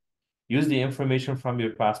Reader. Use the information from your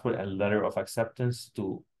passport and letter of acceptance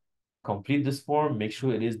to complete this form. Make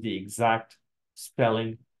sure it is the exact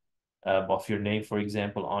spelling of your name, for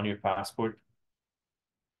example, on your passport.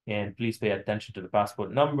 And please pay attention to the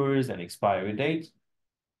passport numbers and expiry date.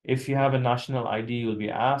 If you have a national ID, you'll be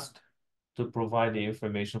asked to provide the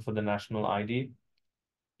information for the national ID.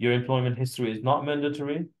 Your employment history is not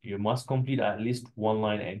mandatory. You must complete at least one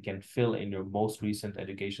line and can fill in your most recent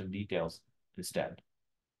education details instead.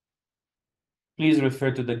 Please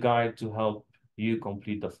refer to the guide to help you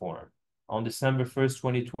complete the form. On December 1st,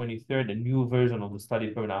 2023, a new version of the study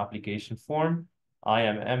permit application form,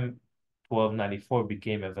 IMM 1294,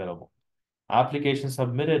 became available. Applications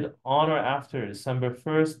submitted on or after December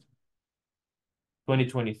 1st,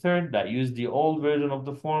 2023 that use the old version of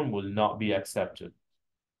the form will not be accepted.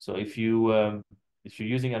 So if you're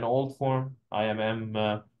using an old form,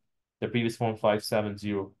 IMM, the previous form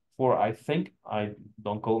 5704, I think,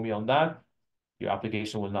 don't quote me on that, your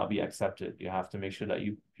application will not be accepted. You have to make sure that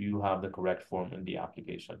you have the correct form in the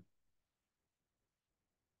application.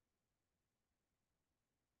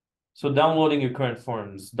 So downloading your current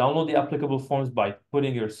forms. Download the applicable forms by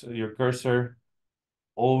putting your cursor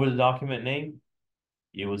over the document name.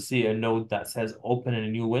 You will see a note that says open in a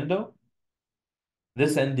new window.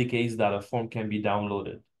 This indicates that a form can be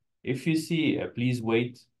downloaded. If you see a please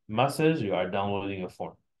wait message, you are downloading a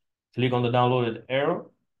form. Click on the downloaded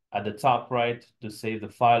arrow at the top right to save the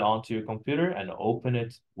file onto your computer and open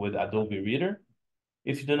it with Adobe Reader.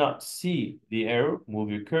 If you do not see the arrow, move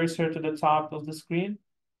your cursor to the top of the screen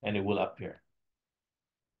and it will appear.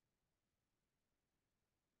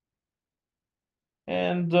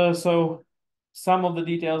 And so some of the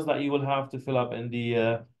details that you will have to fill up in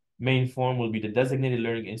the main form will be the designated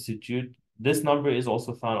learning institute. This number is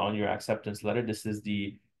also found on your acceptance letter. This is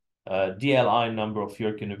the DLI number of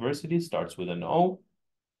York University, starts with an O.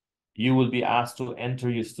 You will be asked to enter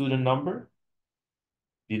your student number,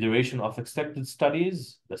 the duration of expected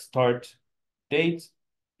studies, the start date,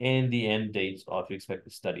 and the end date of your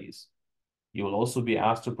expected studies. You will also be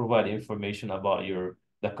asked to provide information about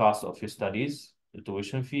the cost of your studies, the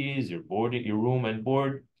tuition fees, your boarding, your room and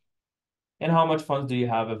board, and how much funds do you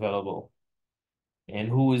have available, and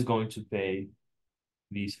who is going to pay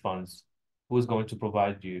these funds, who is going to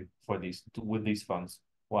provide you with these funds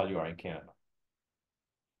while you are in Canada.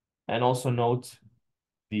 And also note,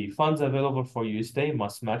 the funds available for your stay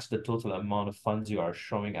must match the total amount of funds you are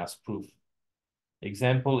showing as proof.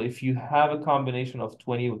 Example, if you have a combination of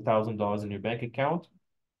 $20,000 in your bank account,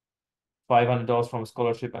 $500 from a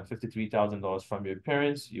scholarship and $53,000 from your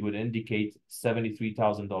parents, you would indicate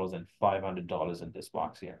 $73,000 and $500 in this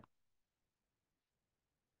box here.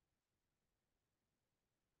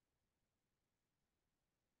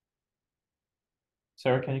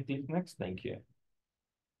 Sarah, can you click next? Thank you.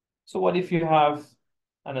 So what if you have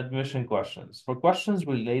an admission questions? For questions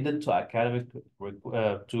related to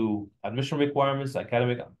admission requirements,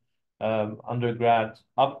 academic undergrad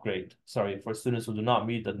upgrade, for students who do not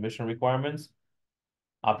meet the admission requirements,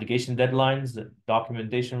 application deadlines, the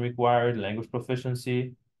documentation required, language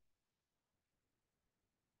proficiency,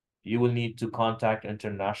 you will need to contact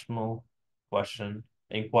international question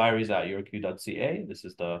inquiries at yorku.ca. This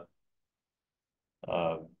is the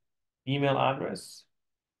email address.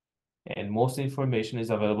 And most information is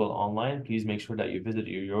available online. Please make sure that you visit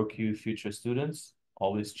your Yorku future students.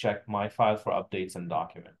 Always check My File for updates and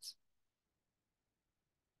documents.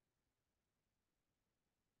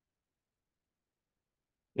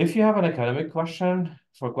 If you have an academic question,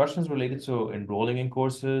 for questions related to enrolling in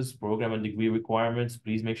courses, program and degree requirements,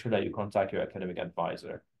 please make sure that you contact your academic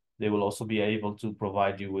advisor. They will also be able to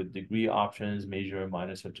provide you with degree options, major and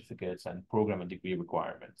minor certificates, and program and degree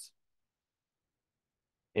requirements.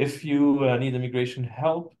 If you need immigration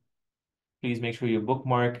help, please make sure you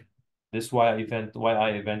bookmark this YI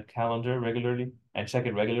event calendar regularly and check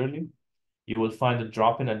it regularly. You will find a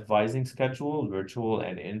drop-in advising schedule, virtual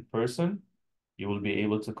and in person. You will be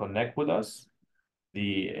able to connect with us.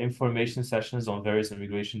 The information sessions on various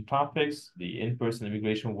immigration topics, the in-person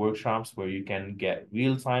immigration workshops where you can get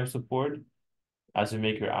real-time support as you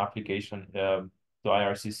make your application to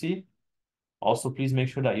IRCC. Also, please make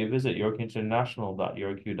sure that you visit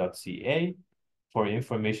yorkinternational.yorku.ca for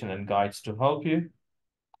information and guides to help you.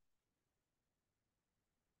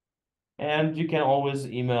 And you can always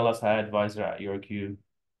email us at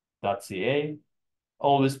advisor@yorku.ca.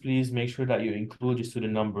 Always please make sure that you include your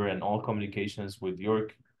student number and all communications with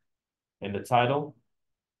York in the title.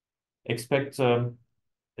 Expect a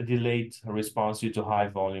delayed response due to high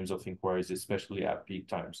volumes of inquiries, especially at peak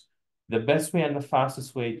times. The best way and the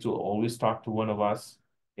fastest way to always talk to one of us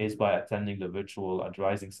is by attending the virtual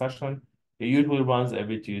advising session. It usually runs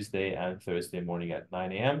every Tuesday and Thursday morning at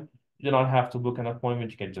 9 a.m. You do not have to book an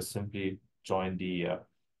appointment. You can just simply join the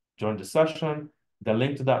session. The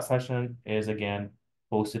link to that session is again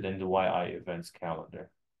posted in the YI events calendar.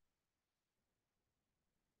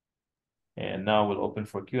 And now we'll open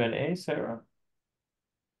for Q&A, Sarah.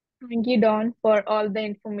 Thank you, Don, for all the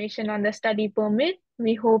information on the study permit.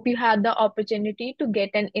 We hope you had the opportunity to get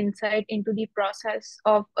an insight into the process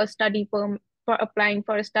of a study permit for applying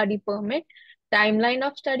for a study permit, timeline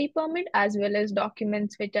of study permit, as well as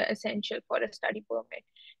documents which are essential for a study permit.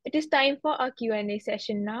 It is time for our Q&A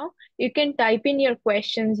session now. You can type in your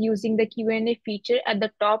questions using the Q&A feature at the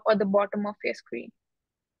top or the bottom of your screen.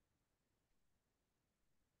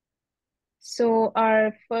 So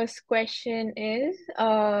our first question is,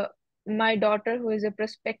 my daughter, who is a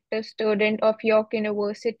prospective student of York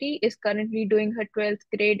University, is currently doing her 12th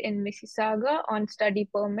grade in Mississauga on study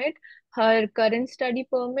permit. Her current study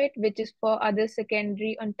permit, which is for other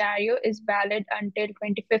secondary Ontario, is valid until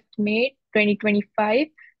 25th May 2025.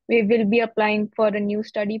 We will be applying for a new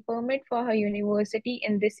study permit for her university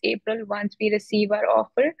in this April once we receive our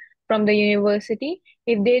offer from the university.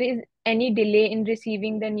 If there is any delay in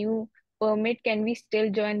receiving the new permit, can we still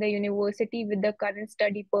join the university with the current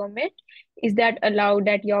study permit? Is that allowed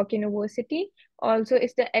at York University? Also,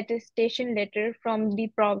 is the attestation letter from the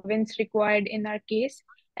province required in our case,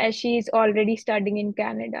 as she is already studying in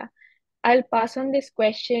Canada? I'll pass on this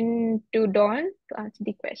question to Dawn to answer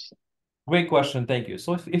the question. Great question. Thank you.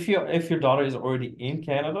 So if your daughter is already in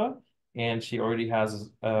Canada and she already has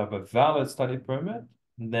a valid study permit,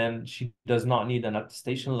 then she does not need an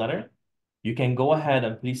attestation letter. You can go ahead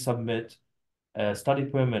and please submit a study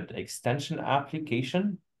permit extension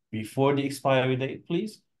application before the expiry date,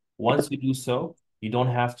 please. Once you do so, you don't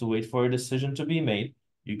have to wait for a decision to be made.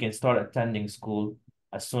 You can start attending school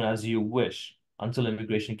as soon as you wish until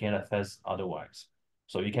Immigration Canada says otherwise.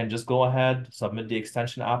 So you can just go ahead, submit the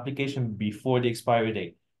extension application before the expiry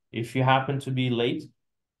date. If you happen to be late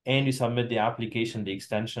and you submit the application, the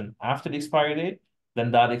extension after the expiry date,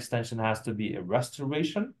 then that extension has to be a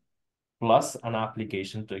restoration plus an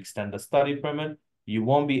application to extend the study permit. You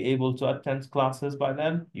won't be able to attend classes by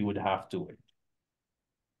then. You would have to wait.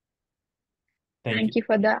 Thank you. Thank you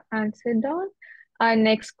for the answer, Dawn. Our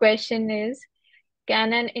next question is,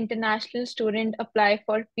 can an international student apply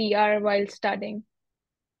for PR while studying?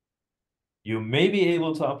 You may be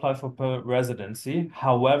able to apply for permanent residency.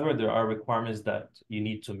 However, there are requirements that you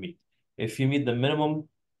need to meet. If you meet the minimum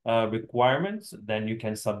requirements, then you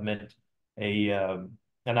can submit an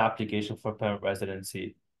application for permanent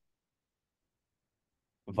residency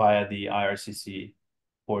via the IRCC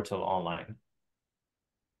portal online.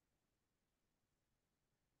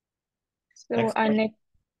 So Next our question.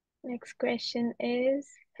 next question is,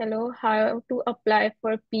 hello, how to apply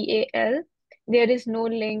for PAL? There is no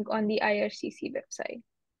link on the IRCC website.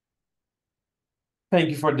 Thank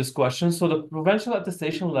you for this question. So the provincial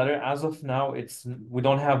attestation letter, as of now, we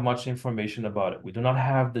don't have much information about it. We do not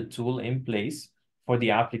have the tool in place for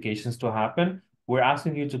the applications to happen. We're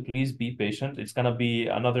asking you to please be patient. It's going to be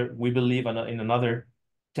we believe in another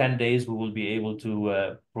 10 days, we will be able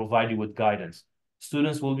to provide you with guidance.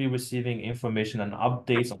 Students will be receiving information and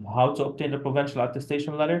updates on how to obtain the provincial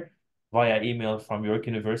attestation letter via email from York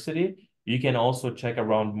University. You can also check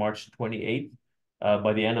around March 28th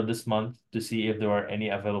by the end of this month to see if there are any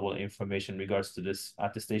available information in regards to this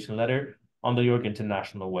attestation letter on the York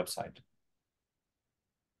International website.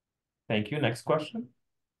 Thank you. Next question.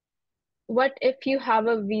 What if you have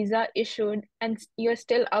a visa issued and you're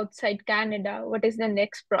still outside Canada? What is the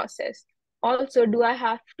next process? Also, do I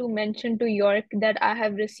have to mention to York that I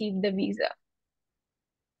have received the visa?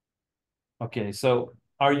 Okay, so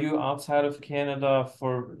are you outside of Canada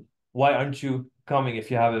why aren't you coming if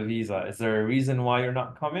you have a visa? Is there a reason why you're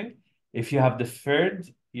not coming? If you have deferred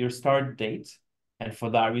your start date, and for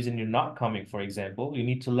that reason you're not coming, for example, you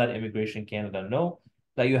need to let Immigration Canada know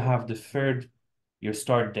that you have deferred your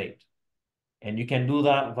start date. And you can do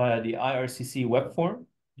that via the IRCC web form.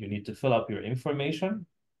 You need to fill up your information,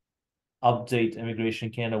 update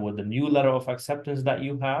Immigration Canada with the new letter of acceptance that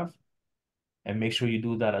you have, and make sure you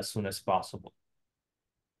do that as soon as possible.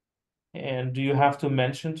 And do you have to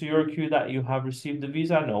mention to your queue that you have received the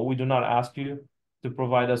visa? No, we do not ask you to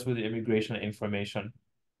provide us with the immigration information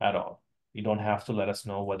at all. You don't have to let us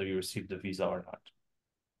know whether you received the visa or not.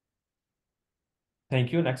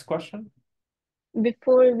 Thank you. Next question.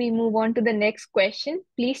 Before we move on to the next question,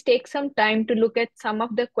 please take some time to look at some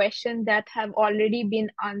of the questions that have already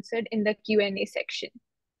been answered in the Q&A section.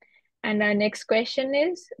 And our next question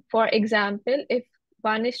is, for example, if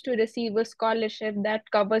one is to receive a scholarship that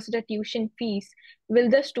covers the tuition fees, will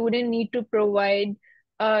the student need to provide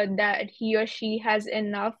that he or she has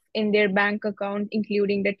enough in their bank account,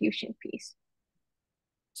 including the tuition fees?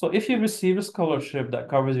 So if you receive a scholarship that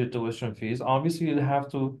covers your tuition fees, obviously you have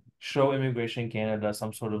to show Immigration Canada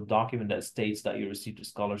some sort of document that states that you received the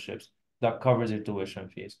scholarships that covers your tuition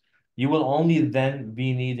fees. You will only then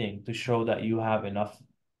be needing to show that you have enough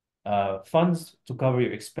funds to cover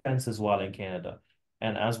your expenses while in Canada.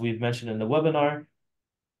 And as we've mentioned in the webinar,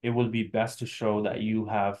 it will be best to show that you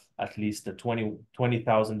have at least the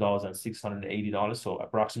 $20,000 and $680, so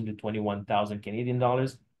approximately 21,000 Canadian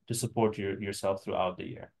dollars to support yourself throughout the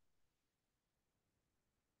year.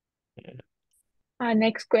 Our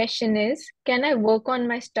next question is, can I work on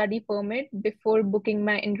my study permit before booking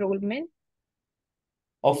my enrollment?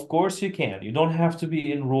 Of course you can. You don't have to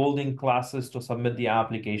be enrolled in classes to submit the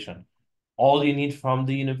application. All you need from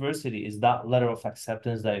the university is that letter of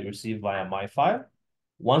acceptance that you receive via MyFile.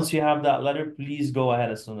 Once you have that letter, please go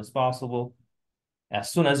ahead as soon as possible,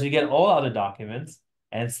 as soon as you get all other documents,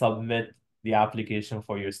 and submit the application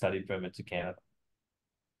for your study permit to Canada.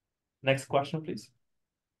 Next question, please.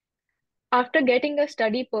 After getting a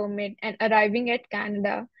study permit and arriving at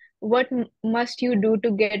Canada, what must you do to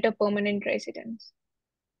get a permanent residence?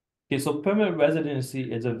 Okay, so permanent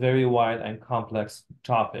residency is a very wide and complex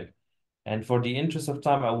topic. And for the interest of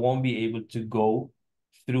time, I won't be able to go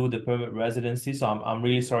through the permanent residency. So I'm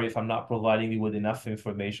really sorry if I'm not providing you with enough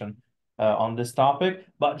information on this topic.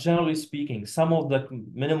 But generally speaking, some of the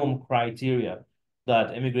minimum criteria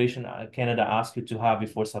that Immigration Canada asks you to have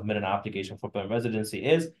before submitting an application for permanent residency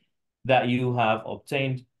is that you have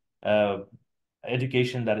obtained uh,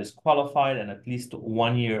 education that is qualified and at least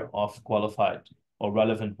 1 year of qualified or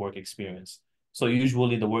relevant work experience. So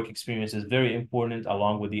usually the work experience is very important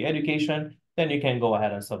along with the education. Then you can go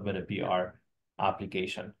ahead and submit a PR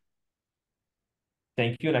application.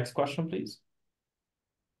 Thank you. Next question, please.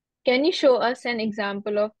 Can you show us an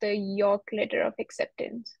example of the York letter of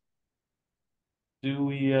acceptance? Do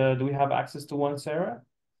we have access to one, Sarah?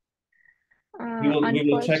 We will check and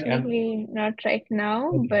Unfortunately, not right now,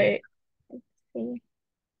 okay. but let's see.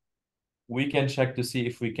 We can check to see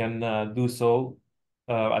if we can do so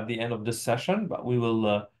at the end of this session, but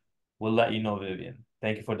we'll let you know, Vivian.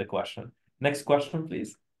 Thank you for the question. Next question,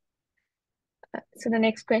 please. So the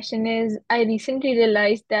next question is, I recently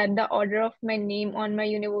realized that the order of my name on my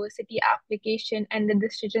university application and the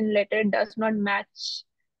decision letter does not match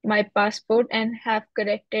my passport and have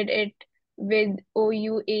corrected it with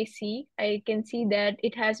OUAC. I can see that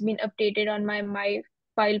it has been updated on my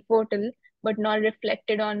file portal, but not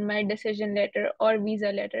reflected on my decision letter or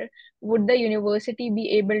visa letter. Would the university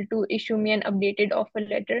be able to issue me an updated offer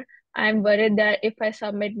letter? I'm worried that if I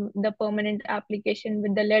submit the permanent application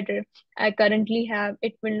with the letter I currently have,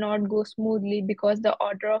 it will not go smoothly because the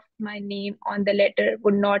order of my name on the letter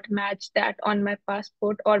would not match that on my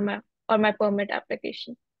passport or my permit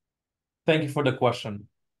application. Thank you for the question.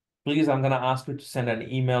 Please, I'm going to ask you to send an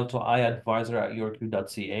email to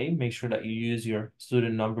iadvisor@yorku.ca. Make sure that you use your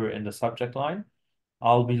student number in the subject line.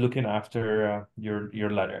 I'll be looking after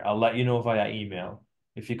your letter. I'll let you know via email.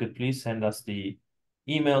 If you could please send us the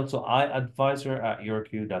email to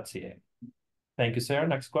iadvisor@yorku.ca. Thank you, Sarah.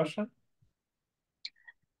 Next question.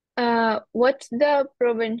 What's the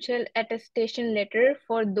provincial attestation letter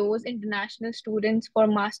for those international students for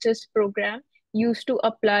master's program used to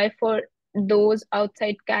apply for those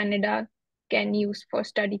outside Canada can use for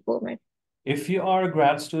study permit? If you are a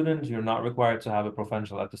grad student, you're not required to have a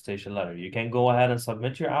provincial attestation letter. You can go ahead and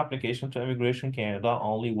submit your application to Immigration Canada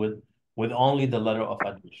only with only the letter of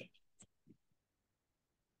admission.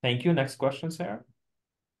 Thank you. Next question, Sarah.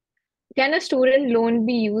 Can a student loan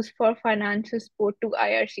be used for financial support to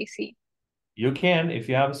IRCC? You can, if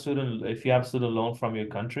you have student loan from your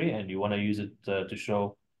country and you want to use it to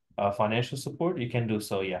show financial support, you can do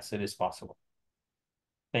so. Yes, it is possible.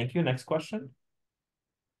 Thank you. Next question.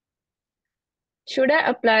 Should I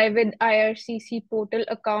apply with IRCC portal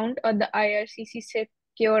account or the IRCC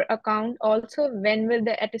secure account? Also, when will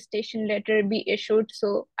the attestation letter be issued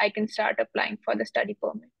so I can start applying for the study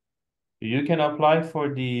permit? You can apply for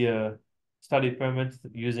the study permit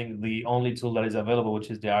using the only tool that is available,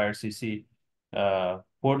 which is the IRCC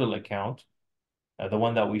portal account, the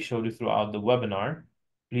one that we showed you throughout the webinar.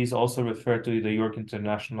 Please also refer to the York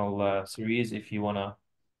International series if you want to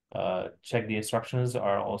check the instructions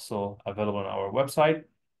are also available on our website.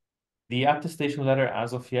 The attestation letter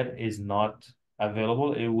as of yet is not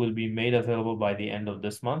available. It will be made available by the end of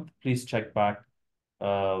this month. Please check back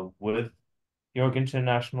with York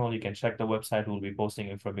International. You can check the website. We'll be posting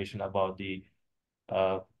information about the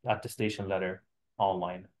attestation letter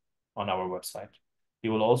online on our website.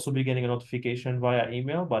 You will also be getting a notification via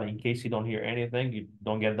email, but in case you don't hear anything, you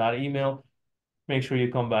don't get that email, make sure you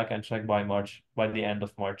come back and check by the end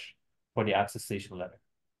of March for the attestation letter.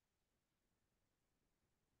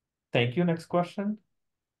 Thank you. Next question.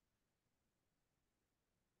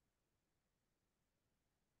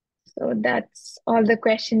 So that's all the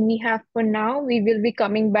question we have for now. We will be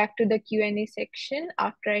coming back to the Q&A section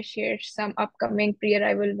after I share some upcoming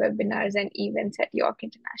pre-arrival webinars and events at York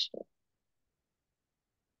International.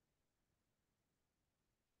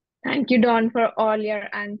 Thank you, Don, for all your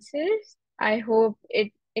answers. I hope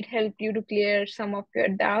it helped you to clear some of your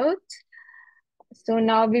doubts. So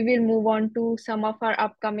now we will move on to some of our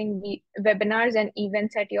upcoming webinars and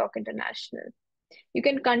events at York International. You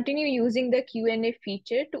can continue using the Q&A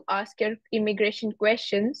feature to ask your immigration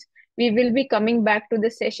questions. We will be coming back to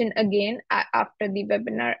the session again after the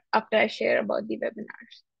webinar, after I share about the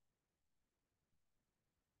webinars.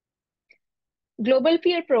 Global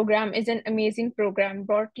Peer Program is an amazing program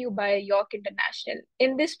brought to you by York International.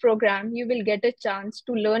 In this program, you will get a chance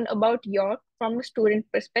to learn about York from a student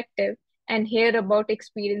perspective and hear about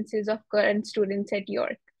experiences of current students at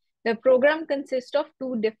York. The program consists of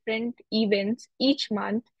two different events each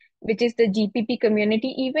month, which is the GPP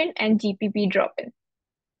Community Event and GPP Drop-In.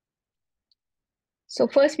 So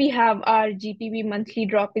first we have our GPB monthly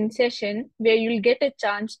drop-in session where you'll get a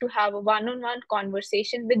chance to have a one-on-one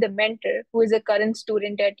conversation with a mentor who is a current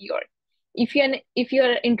student at York. If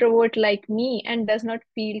you're an introvert like me and does not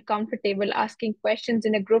feel comfortable asking questions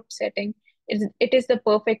in a group setting, it is the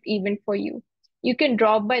perfect event for you. You can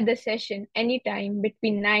drop by the session anytime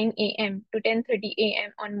between 9 a.m. to 10:30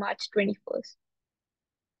 a.m. on March 21st.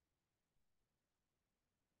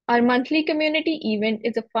 Our monthly community event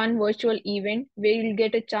is a fun virtual event where you'll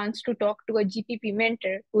get a chance to talk to a GPP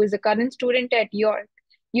mentor who is a current student at York.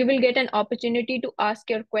 You will get an opportunity to ask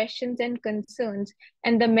your questions and concerns,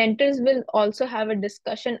 and the mentors will also have a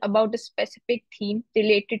discussion about a specific theme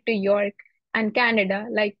related to York and Canada,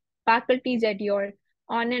 like faculties at York,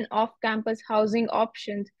 on and off campus housing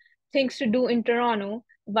options, things to do in Toronto,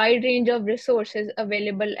 wide range of resources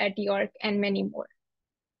available at York, and many more.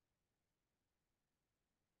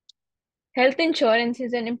 Health insurance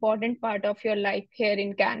is an important part of your life here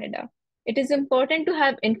in Canada. It is important to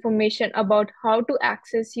have information about how to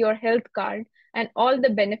access your health card and all the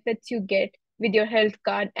benefits you get with your health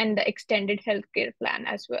card and the extended healthcare plan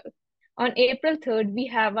as well. On April 3rd, we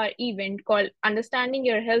have our event called Understanding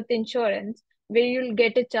Your Health Insurance, where you'll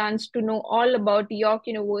get a chance to know all about York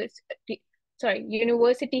University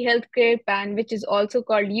Healthcare Plan, which is also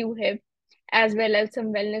called UHIP, as well as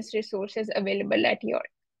some wellness resources available at York.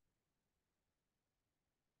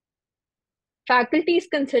 Faculty is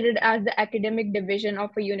considered as the academic division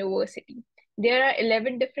of a university. There are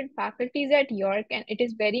 11 different faculties at York, and it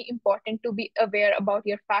is very important to be aware about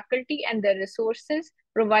your faculty and the resources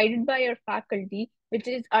provided by your faculty, which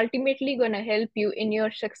is ultimately going to help you in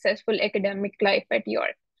your successful academic life at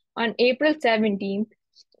York. On April 17th,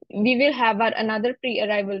 we will have our another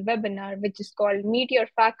pre-arrival webinar, which is called Meet Your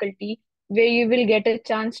Faculty, where you will get a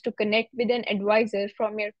chance to connect with an advisor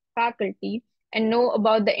from your faculty and know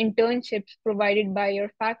about the internships provided by your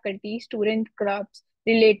faculty, student clubs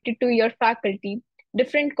related to your faculty,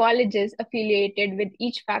 different colleges affiliated with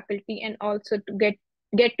each faculty, and also to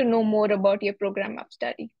get to know more about your program of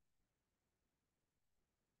study.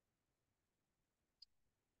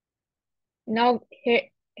 Now,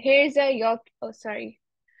 here's a York, oh, sorry.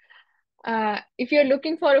 If you're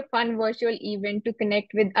looking for a fun virtual event to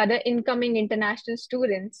connect with other incoming international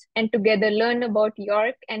students and together learn about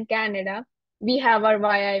York and Canada, we have our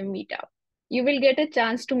YI meetup. You will get a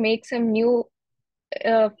chance to make some new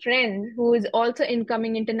friends who is also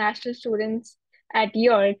incoming international students at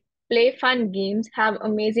York, play fun games, have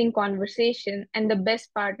amazing conversation, and the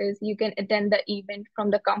best part is you can attend the event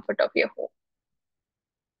from the comfort of your home.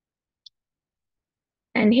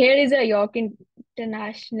 And here is a York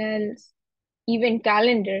International event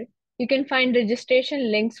calendar. You can find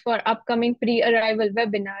registration links for upcoming pre-arrival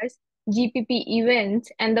webinars, GPP events,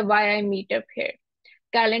 and the YI meetup here.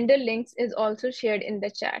 Calendar links is also shared in the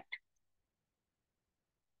chat.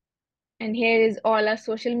 And here is all our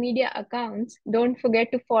social media accounts. Don't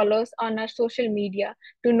forget to follow us on our social media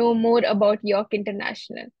to know more about York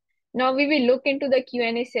International. Now we will look into the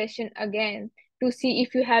Q&A session again to see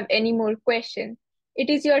if you have any more questions. It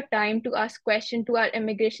is your time to ask questions to our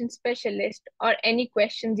immigration specialist or any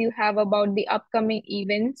questions you have about the upcoming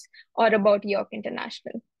events or about York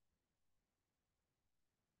International.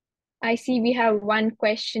 I see we have one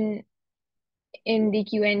question in the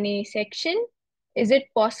Q&A section. Is it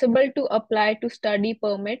possible to apply to study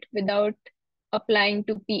permit without applying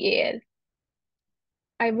to PAL?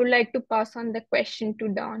 I would like to pass on the question to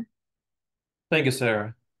Don. Thank you,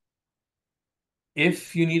 Sarah.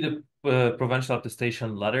 If you need a provincial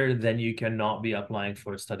attestation letter, then you cannot be applying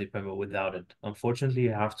for a study permit without it. Unfortunately,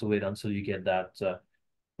 you have to wait until you get that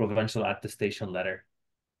provincial attestation letter.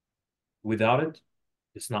 Without it,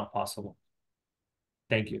 it's not possible.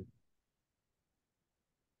 Thank you.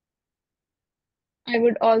 I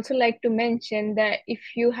would also like to mention that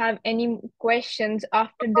if you have any questions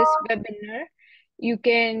after this webinar, you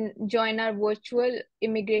can join our virtual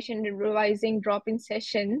immigration revising drop-in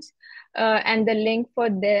sessions, and the link for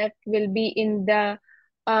that will be in the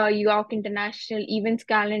York International events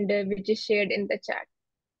calendar, which is shared in the chat.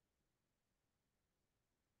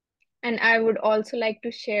 And I would also like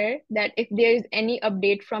to share that if there is any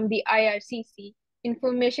update from the IRCC,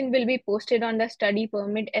 information will be posted on the study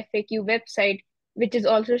permit FAQ website, which is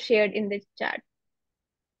also shared in the chat.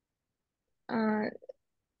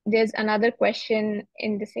 There's another question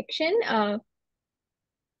in the section.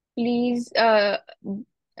 Please, I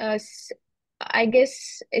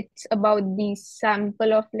guess it's about the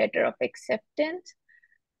sample of letter of acceptance.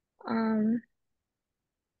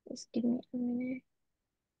 Just give me a minute.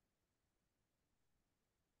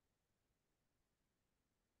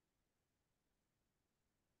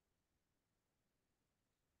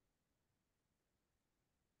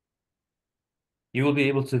 You will be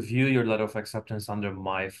able to view your letter of acceptance under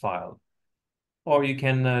My File, or you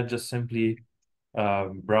can just simply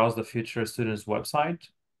browse the Future Students website.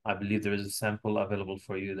 I believe there is a sample available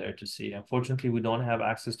for you there to see. Unfortunately, we don't have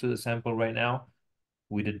access to the sample right now.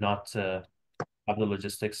 We did not have the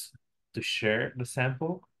logistics to share the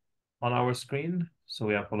sample on our screen, so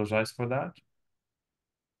we apologize for that.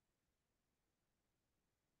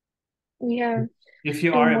 We have If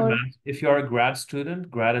you two are more. if you are a grad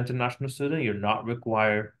student, grad international student, you're not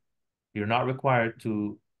required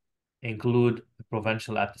to include a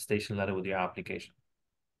provincial attestation letter with your application.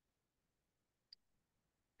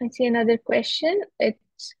 I see another question.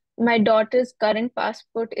 It's my daughter's current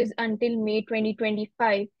passport is until May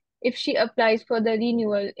 2025. If she applies for the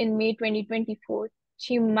renewal in May 2024,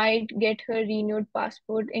 she might get her renewed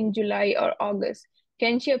passport in July or August.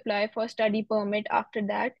 Can she apply for study permit after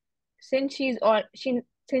that? Since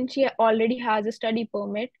since she already has a study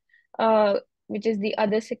permit, which is the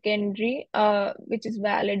other secondary, which is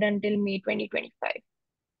valid until May 2025.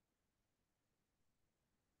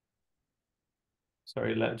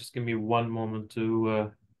 Sorry, just give me one moment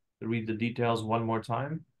to read the details one more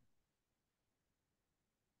time.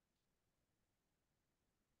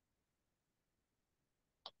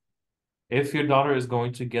 If your daughter is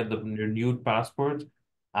going to get the renewed passport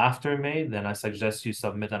after May, then I suggest you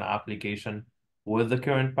submit an application with the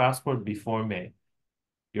current passport before May.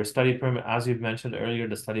 Your study permit, as you've mentioned earlier,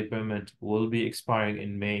 the study permit will be expiring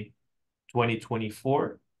in May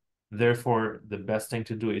 2024. Therefore, the best thing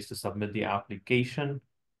to do is to submit the application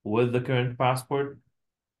with the current passport.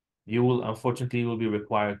 You will, unfortunately, you will be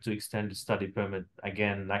required to extend the study permit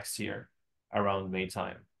again next year around May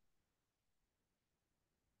time.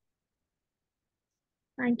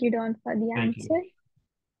 Thank you, Don, for the Thank you. answer.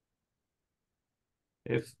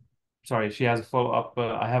 If, sorry, she has a follow-up,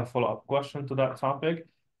 I have a follow-up question to that topic.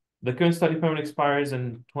 The current study permit expires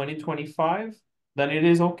in 2025, then it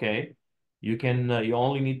is okay. You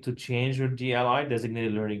only need to change your DLI,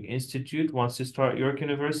 Designated Learning Institute, once you start York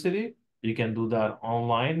University. You can do that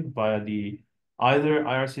online via the either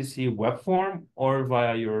IRCC web form or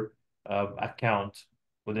via your account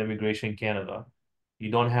with Immigration Canada.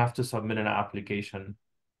 You don't have to submit an application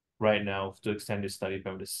right now to extend your study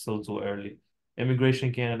permit. It's still too early.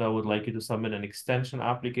 Immigration Canada would like you to submit an extension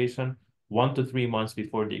application 1 to 3 months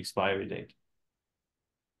before the expiry date.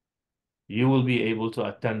 You will be able to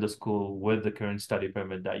attend the school with the current study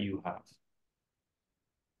permit that you have.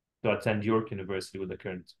 To attend York University with the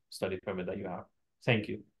current study permit that you have. Thank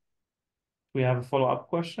you. We have a follow-up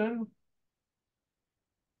question.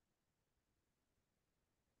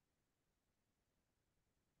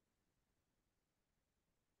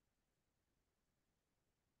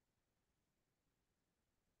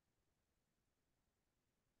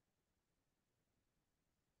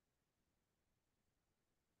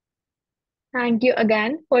 Thank you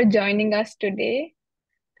again for joining us today,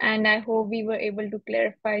 and I hope we were able to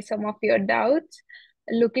clarify some of your doubts.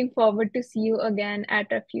 Looking forward to see you again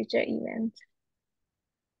at a future event.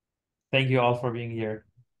 Thank you all for being here.